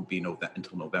court won't be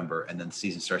until November, and then the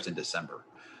season starts in December,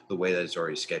 the way that it's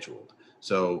already scheduled.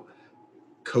 So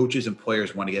coaches and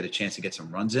players want to get a chance to get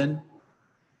some runs in.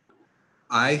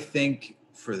 I think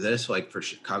for this, like for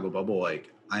Chicago bubble,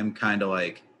 like I'm kind of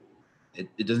like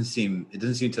it doesn't seem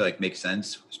to like make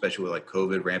sense, especially with like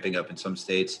COVID ramping up in some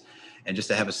states, and just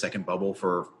to have a second bubble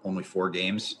for only 4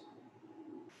 games.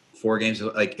 4 games,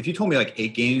 like if you told me like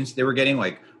 8 games they were getting,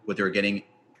 like what they were getting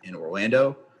in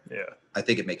Orlando, I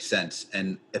think it makes sense.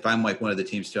 And if I'm like one of the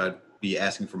teams too, I'd be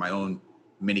asking for my own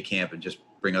mini camp and just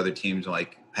bring other teams and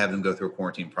like have them go through a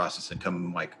quarantine process and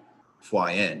come like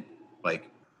fly in, like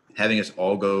having us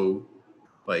all go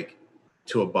like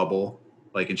to a bubble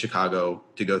like in Chicago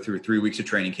to go through 3 weeks of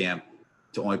training camp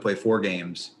to only play 4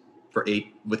 games for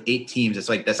 8 teams. It's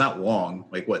like, that's not long.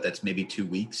 Like what, that's maybe 2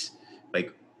 weeks,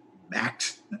 like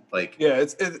max. Like, yeah,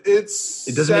 it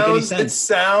doesn't make any sense. It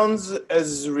sounds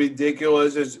as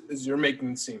ridiculous as you're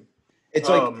making it seem. It's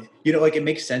like, like it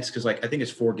makes sense because like I think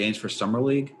it's 4 games for summer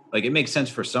league. Like it makes sense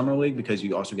for summer league because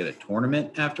you also get a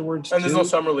tournament afterwards. And there's no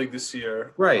summer league this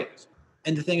year. Right.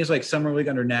 And the thing is, like summer league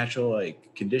under natural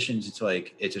like conditions, it's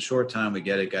like it's a short time. We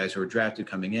get it, guys who are drafted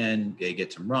coming in, they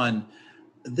get some run.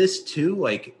 This too,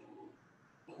 like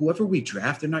whoever we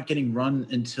draft, they're not getting run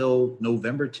until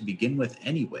November to begin with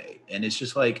anyway. And it's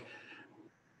just like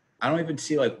I don't even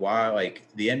see like why like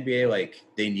the NBA like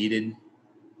they needed,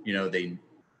 they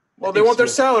want their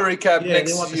salary cap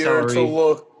next year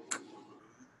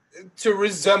to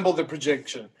resemble the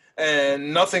projection.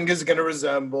 And nothing is going to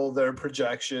resemble their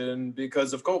projection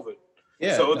because of COVID.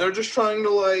 Yeah. So they're just trying to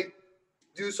like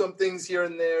do some things here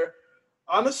and there.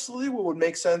 Honestly, what would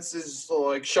make sense is to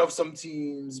like shove some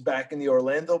teams back in the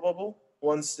Orlando bubble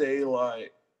once they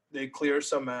clear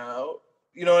some out.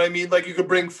 You know what I mean? Like you could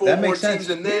bring 4 more teams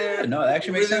in there. Yeah, no, that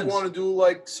actually makes sense. You really want to do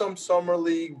like some summer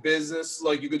league business,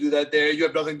 like you could do that there. You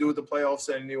have nothing to do with the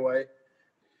playoffs anyway.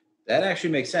 That actually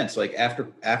makes sense. Like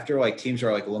after like teams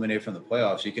are like eliminated from the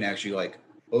playoffs, you can actually like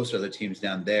host other teams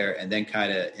down there and then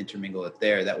kind of intermingle it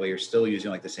there. That way you're still using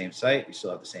like the same site. You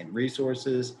still have the same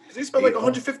resources. They spent like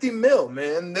 $150 million,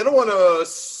 man. They don't want to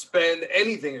spend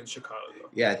anything in Chicago.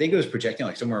 Yeah, I think it was projecting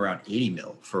like somewhere around $80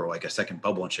 million for like a second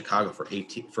bubble in Chicago for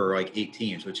 8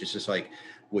 teams, which is just like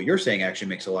what you're saying actually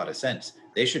makes a lot of sense.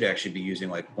 They should actually be using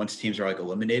like once teams are like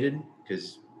eliminated,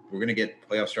 because we're going to get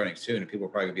playoffs starting soon and people are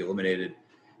probably going to be eliminated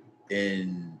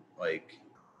in like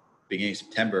beginning of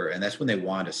September, and that's when they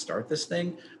want to start this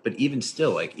thing. But even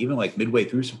still, like even like midway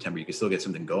through September, you can still get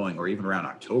something going, or even around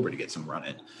October to get some run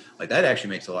in. Like that actually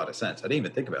makes a lot of sense. I didn't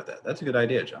even think about that. That's a good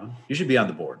idea, John. You should be on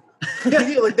the board. Yeah,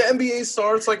 like the NBA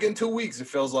starts like in 2 weeks. It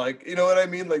feels like, you know what I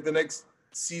mean? Like the next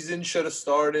season should have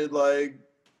started like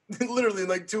literally in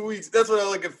like 2 weeks. That's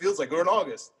what it feels like. We're in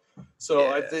August, so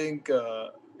yeah. I think.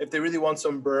 If they really want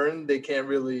some burn, they can't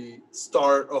really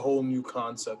start a whole new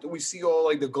concept. We see all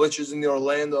like the glitches in the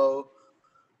Orlando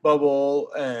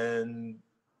bubble, and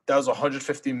that was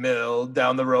 $150 million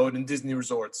down the road in Disney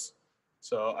resorts.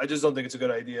 So I just don't think it's a good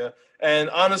idea.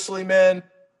 And honestly, man,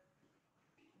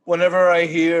 whenever I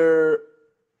hear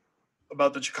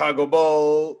about the Chicago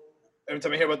Bull, every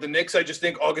time I hear about the Knicks, I just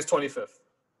think August 25th,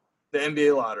 the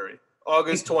NBA lottery.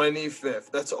 August 25th.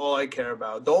 That's all I care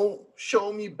about. Don't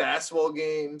show me basketball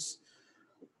games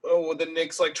with the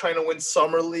Knicks like trying to win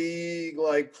summer league,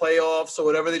 like playoffs or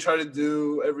whatever they try to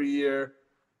do every year.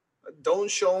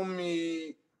 Don't show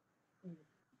me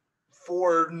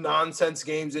 4 nonsense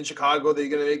games in Chicago that you're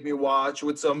going to make me watch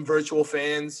with some virtual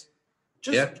fans.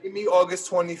 Just give me August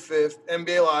 25th,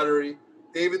 NBA lottery,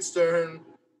 David Stern,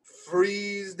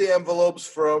 freeze the envelopes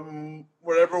from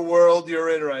whatever world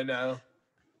you're in right now.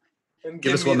 And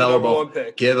give us LaMelo Ball.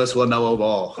 Give us LaMelo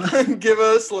Ball. Give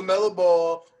us LaMelo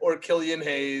Ball or Killian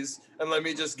Hayes, and let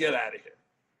me just get out of here.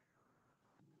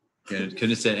 Couldn't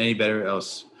have said any better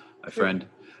else, my friend.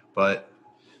 But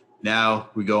now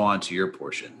we go on to your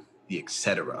portion, the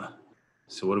etc.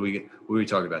 So what are we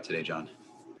talking about today, John?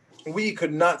 We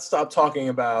could not stop talking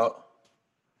about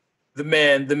the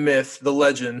man, the myth, the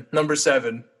legend, number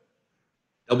 7.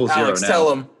 Double zero Alex, now.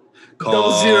 Tell him.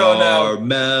 Double zero now.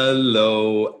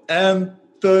 Carmelo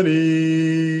Anthony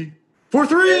for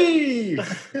 3.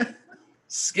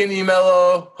 Skinny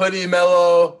Mello, Hoodie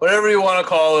Mello, whatever you want to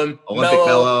call him.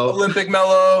 Olympic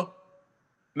Mello.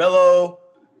 Mello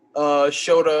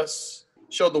showed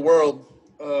the world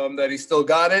that he still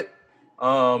got it.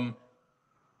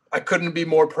 I couldn't be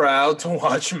more proud to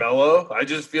watch Mello. I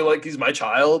just feel like he's my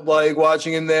child, like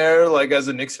watching him there, like as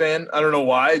a Knicks fan. I don't know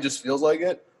why, it just feels like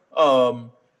it.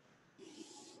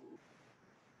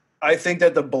 I think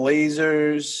that the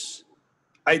Blazers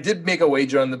I did make a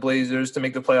wager on the Blazers to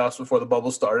make the playoffs before the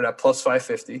bubble started at plus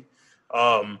 550,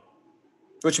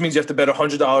 which means you have to bet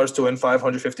 $100 to win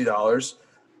 $550.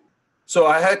 So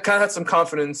I had kind of had some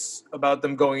confidence about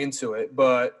them going into it.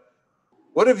 But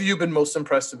what have you been most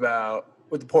impressed about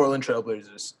with the Portland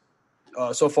Trailblazers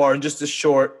so far in just this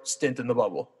short stint in the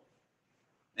bubble?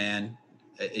 And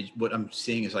what I'm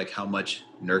seeing is like how much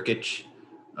Nurkic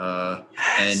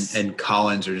and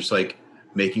Collins are just like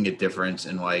making a difference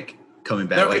and like coming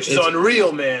back. Nurkic is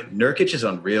unreal, man. Nurkic is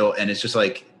unreal, and it's just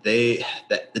like the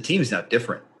team is now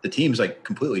different. The team's like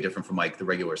completely different from like the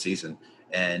regular season,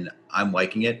 and I'm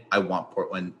liking it. I want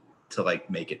Portland to like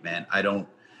make it, man. I don't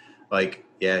like.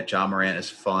 Yeah, John Morant is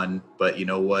fun, but you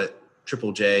know what?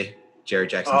 Triple J.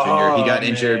 Jared Jackson Jr. He got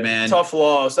injured, man. Tough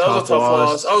loss. That was a tough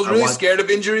loss. I was really scared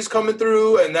of injuries coming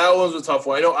through, and that one was a tough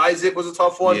one. I know Isaac was a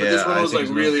tough one, but this one was like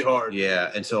really hard.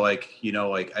 Yeah, and so like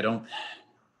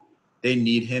they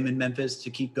need him in Memphis to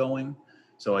keep going.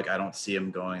 So like I don't see him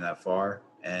going that far.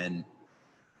 And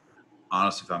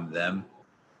honestly, if I'm them,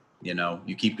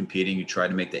 you keep competing, you try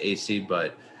to make the 8th seed,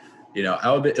 but it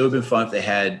would have been fun if they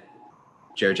had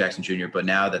Jared Jackson Jr., but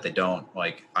now that they don't,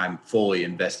 like, I'm fully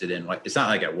invested in, like, it's not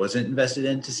like I wasn't invested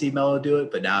in to see Melo do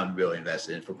it, but now I'm really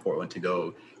invested in for Portland to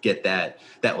go get that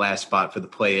last spot for the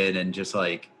play-in, and just,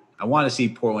 like, I want to see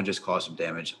Portland just cause some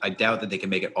damage. I doubt that they can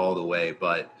make it all the way,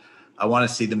 but I want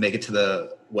to see them make it to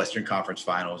the Western Conference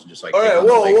Finals and just, like, all right,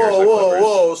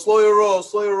 whoa, slow your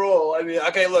roll. I mean,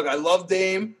 okay, look, I love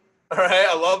Dame, all right?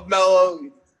 I love Melo,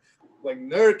 like,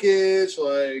 Nurkic,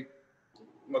 like,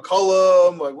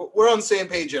 McCollum, like we're on the same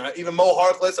page here. Even Mo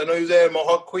Harkless, I know he was there.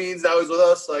 Mo Queens, now he's with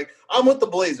us. Like I'm with the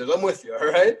Blazers. I'm with you. All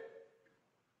right.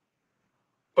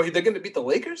 But they're going to beat the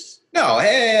Lakers? No,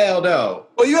 hell no.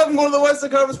 Well, you have them going to the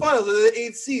Western Conference Finals. They're the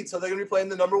 8th seed, so they're going to be playing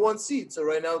the number 1 seed. So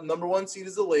right now, the number 1 seed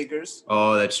is the Lakers.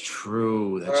 Oh, that's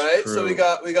true. All right. True. So we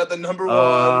got the number 1.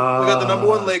 We got the number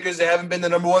 1 Lakers. They haven't been the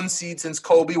number 1 seed since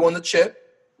Kobe won the chip.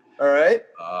 All right.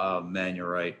 Oh man,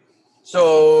 you're right.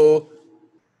 So.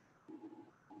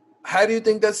 How do you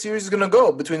think that series is going to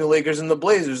go between the Lakers and the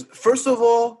Blazers? First of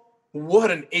all, what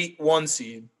an 8-1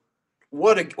 seed.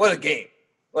 What a game.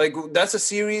 Like, that's a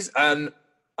series, and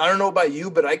I don't know about you,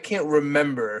 but I can't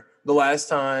remember the last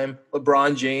time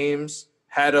LeBron James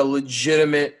had a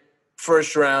legitimate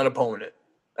first-round opponent.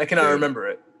 I cannot remember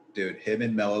it. Dude, him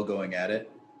and Melo going at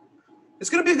it.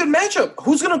 It's going to be a good matchup.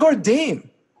 Who's going to guard Dame?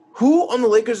 Who on the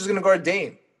Lakers is going to guard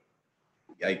Dame?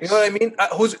 Yikes. You know what I mean?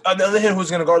 Who's on the other hand, who's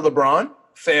going to guard LeBron?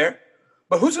 Fair.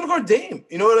 But who's going to guard Dame?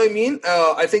 You know what I mean?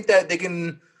 I think that they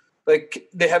can, like,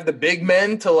 they have the big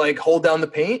men to, like, hold down the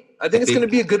paint. I think it's going to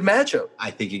be a good matchup.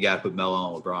 I think you got to put Melo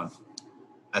on LeBron.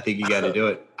 I think you got to do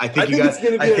it. I think it's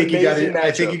going to be an amazing matchup.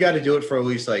 I think you got to do it for at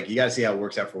least, like, you got to see how it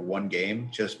works out for one game,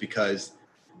 just because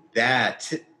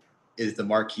that is the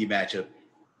marquee matchup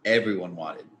everyone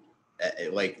wanted.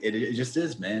 Like, it just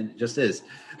is, man. It just is.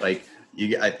 Like,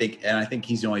 I think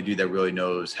he's the only dude that really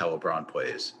knows how LeBron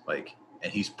plays. Like,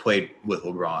 and he's played with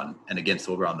LeBron and against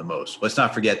LeBron the most. Let's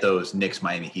not forget those Knicks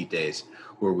Miami Heat days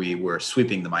where we were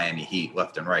sweeping the Miami Heat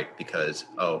left and right because,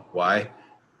 why?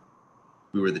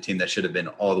 We were the team that should have been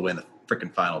all the way in the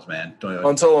freaking finals, man.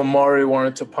 Until Amari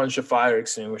wanted to punch a fire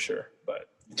extinguisher. But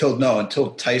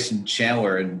until Tyson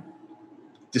Chandler and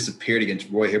disappeared against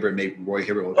Roy Hibbert, made Roy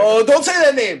Hibbert look don't say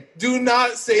that name. Do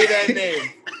not say that name.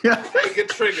 I get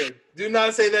triggered. Do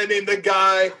not say that name. The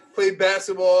guy played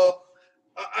basketball.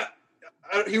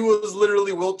 He was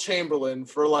literally Wilt Chamberlain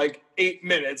for like 8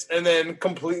 minutes and then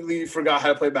completely forgot how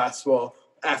to play basketball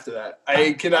after that.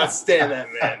 I cannot stand that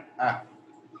man.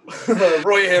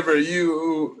 Roy Hibbert,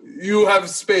 you have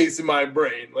space in my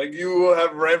brain. Like, you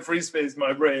have rent-free space in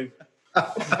my brain.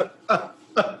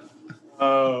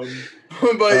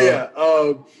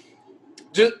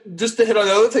 Just to hit on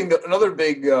another thing, another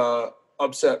big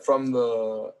upset from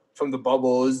the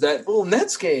bubble is that little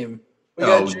Nets game. We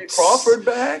got Jay Crawford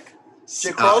back.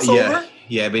 Jay Crossover?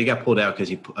 Yeah, but he got pulled out because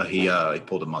he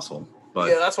pulled a muscle. But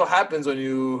yeah, that's what happens when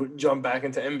you jump back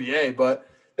into NBA. But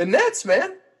the Nets,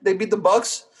 man, they beat the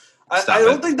Bucks. I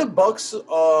don't think the Bucks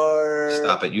are.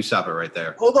 Stop it! You stop it right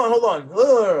there. Hold on.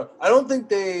 No. I don't think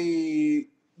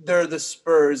they're the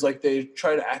Spurs like they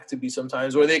try to act to be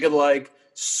sometimes, where they could like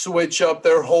switch up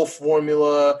their whole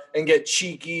formula and get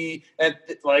cheeky and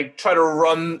like try to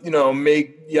run,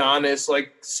 make Giannis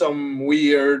like some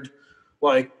weird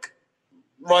like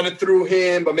run it through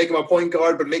him, but make him a point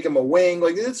guard, but make him a wing.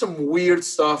 Like they did some weird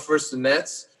stuff versus the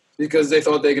Nets because they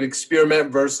thought they could experiment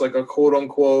versus like a quote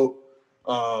unquote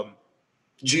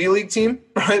G League team,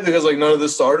 right? Because like none of the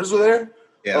starters were there.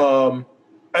 Yeah.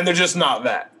 And they're just not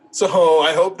that. So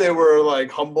I hope they were like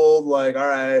humbled, like, all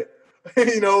right,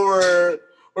 we're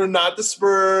we're not the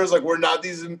Spurs. Like, we're not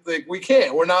these. Like, we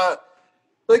can't. We're not.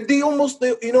 Like, you know what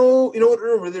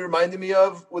it really reminded me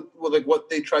of with like what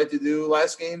they tried to do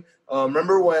last game.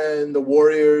 Remember when the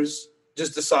Warriors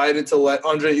just decided to let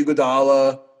Andre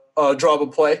Iguodala draw up a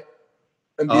play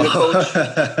and be the coach?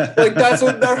 Like, that's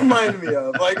what that reminded me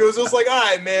of. Like, it was just like, all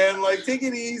right, man, like, take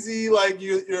it easy. Like,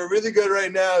 you're really good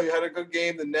right now. You had a good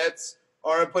game. The Nets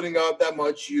aren't putting up that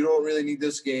much. You don't really need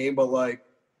this game, but like,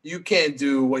 you can't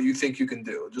do what you think you can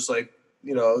do. Just like,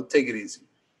 take it easy.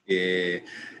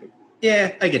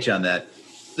 Yeah, I get you on that.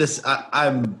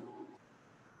 I'm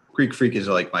Greek Freak is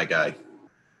like my guy.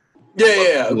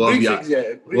 Yeah. Love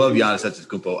Giannis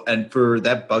Antetokounmpo. And for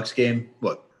that Bucks game,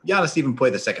 look, Giannis even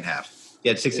played the second half. He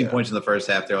had 16 points in the first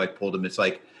half. They're like pulled him. It's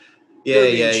like,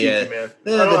 cheeky, man.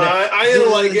 I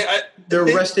didn't like it. They're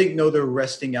resting. No, they're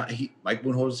resting out. Mike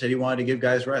Budenholzer said he wanted to give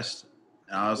guys rest,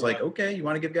 and I was like, okay, you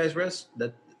want to give guys rest?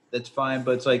 That's fine.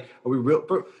 But it's like, are we real?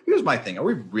 Here's my thing: are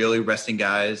we really resting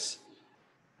guys?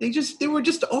 They were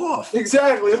just off.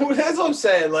 Exactly. That's what I'm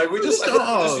saying. Like, we're just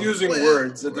using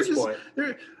words at this point.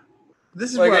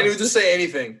 This is like, I would just say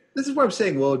anything. This is where I'm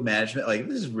saying load management. Like,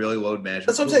 this is really load management.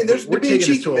 That's what I'm saying. They're being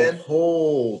cheeky, man.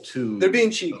 They're being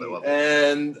cheeky,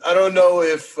 and I don't know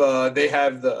if they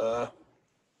have the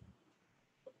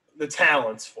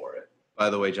talents for it.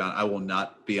 By the way, John, I will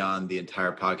not be on the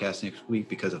entire podcast next week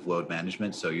because of load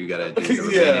management. So you got to do the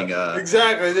remaining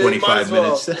exactly 25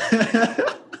 minutes.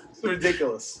 It's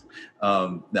ridiculous.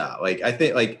 No, like I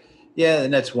think, like the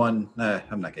Nets won.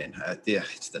 I'm not getting.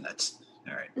 It's the Nets.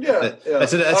 All right. Yeah.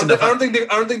 That's I enough. don't think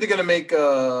they're gonna make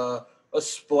a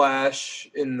splash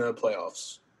in the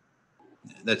playoffs.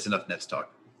 That's enough Nets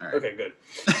talk. All right. Okay, good.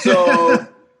 So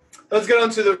let's get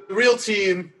on to the real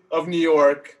team of New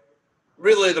York.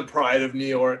 Really, the pride of New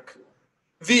York,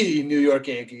 the New York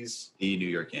Yankees. The New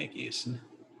York Yankees.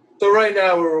 So right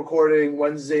now we're recording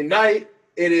Wednesday night.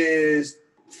 It is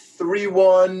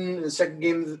 3-1, the second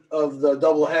game of the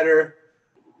doubleheader.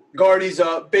 Guardy's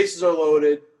up, bases are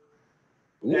loaded.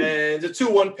 Ooh. And it's a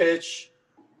 2-1 pitch,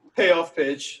 payoff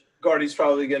pitch. Guardy's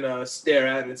probably going to stare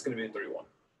at it. It's going to be a 3-1.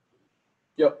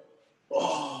 Yep.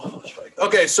 Oh, strike.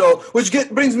 Okay, so which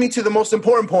brings me to the most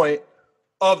important point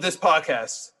of this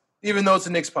podcast, even though it's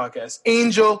a Knicks podcast.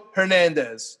 Angel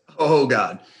Hernandez. Oh,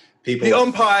 God. People. The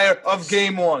umpire of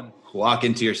Game 1. Walk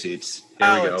into your seats. Here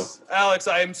Alex, we go. Alex,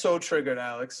 I am so triggered,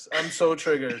 Alex. I'm so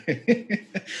triggered.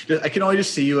 I can only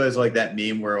just see you as like that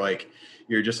meme where like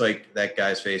you're just like that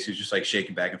guy's face who's just like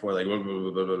shaking back and forth like. Blah,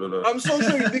 blah, blah, blah, blah. I'm so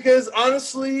triggered because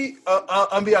honestly,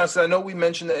 I'll be honest. I know we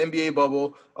mentioned the NBA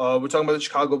bubble. We're talking about the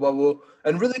Chicago bubble,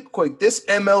 and really quick, this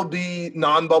MLB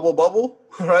non-bubble bubble,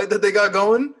 right, that they got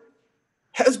going,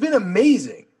 has been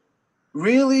amazing.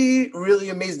 Really, really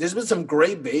amazing. There's been some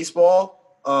great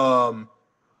baseball.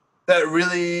 That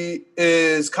really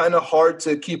is kind of hard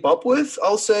to keep up with,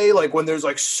 I'll say, like when there's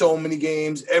like so many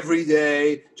games every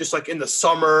day, just like in the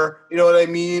summer, you know what I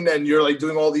mean? And you're like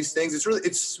doing all these things.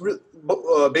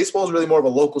 Baseball is really more of a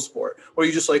local sport where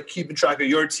you just like keeping track of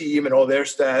your team and all their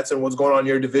stats and what's going on in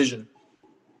your division,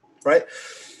 right?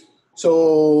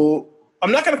 So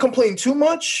I'm not going to complain too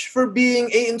much for being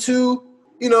 8-2,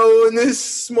 in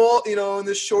this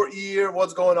short year,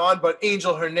 what's going on. But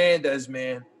Angel Hernandez,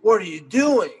 man, what are you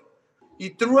doing? He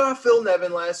threw out Phil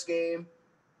Nevin last game.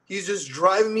 He's just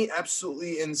driving me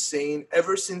absolutely insane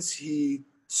ever since he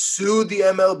sued the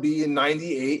MLB in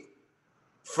 '98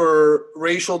 for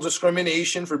racial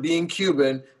discrimination for being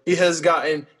Cuban. He has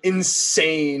gotten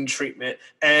insane treatment.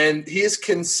 And he is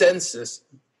consensus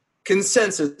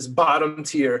bottom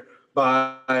tier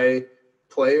by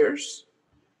players,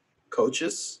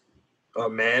 coaches,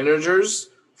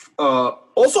 managers,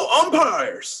 also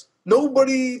umpires.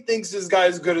 Nobody thinks this guy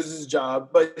is good at his job,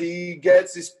 but he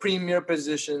gets his premier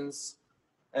positions,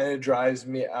 and it drives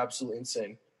me absolutely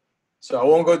insane. So I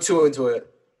won't go too into it,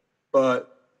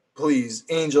 but please,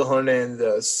 Angel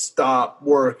Hernandez, stop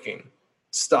working.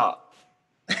 Stop.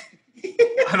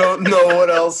 I don't know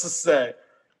what else to say.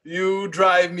 You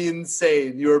drive me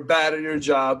insane. You're bad at your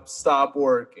job. Stop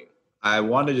working. I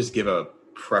want to just give a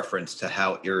preference to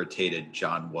how irritated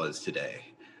John was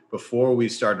today. Before we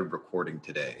started recording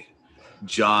today,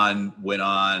 John went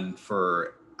on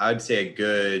for, I'd say, a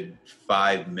good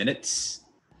 5 minutes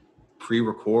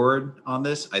pre-record on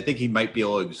this. I think he might be a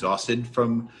little exhausted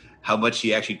from how much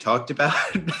he actually talked about.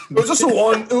 It was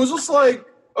just like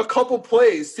a couple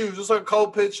plays, too. Just like a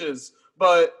couple pitches.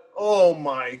 But, oh,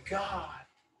 my God.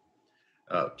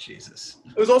 Oh, Jesus.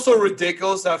 It was also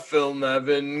ridiculous that Phil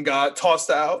Nevin got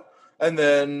tossed out and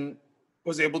then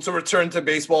was able to return to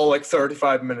baseball like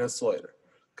 35 minutes later.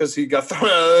 because he got thrown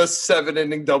a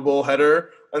 7-inning doubleheader,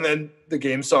 and then the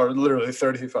game started literally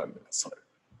 35 minutes later.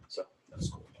 So that's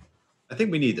cool. I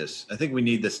think we need this. I think we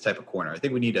need this type of corner. I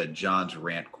think we need a John's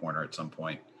rant corner at some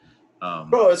point.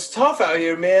 Bro, it's tough out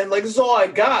here, man. Like, this is all I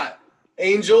got.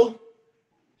 Angel.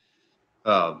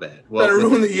 Oh, man. Well, Better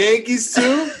ruin the Yankees,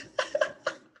 too.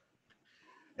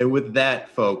 And with that,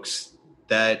 folks,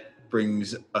 that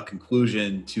brings a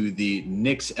conclusion to the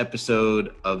Knicks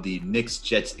episode of the Knicks,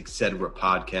 Jets, Etc.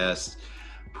 podcast.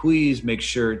 Please make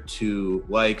sure to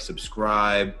like,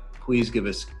 subscribe. Please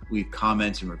leave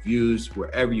comments and reviews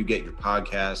wherever you get your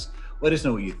podcasts. Let us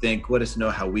know what you think. Let us know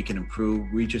how we can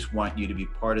improve. We just want you to be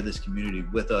part of this community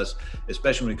with us,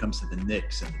 especially when it comes to the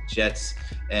Knicks and the Jets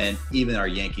and even our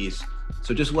Yankees.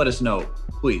 So just let us know,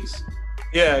 please.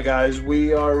 Yeah, guys,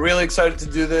 we are really excited to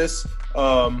do this.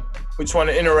 We just want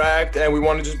to interact, and we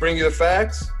want to just bring you the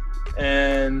facts.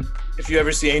 And if you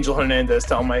ever see Angel Hernandez,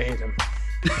 tell him I hate him.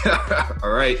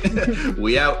 All right.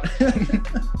 We out.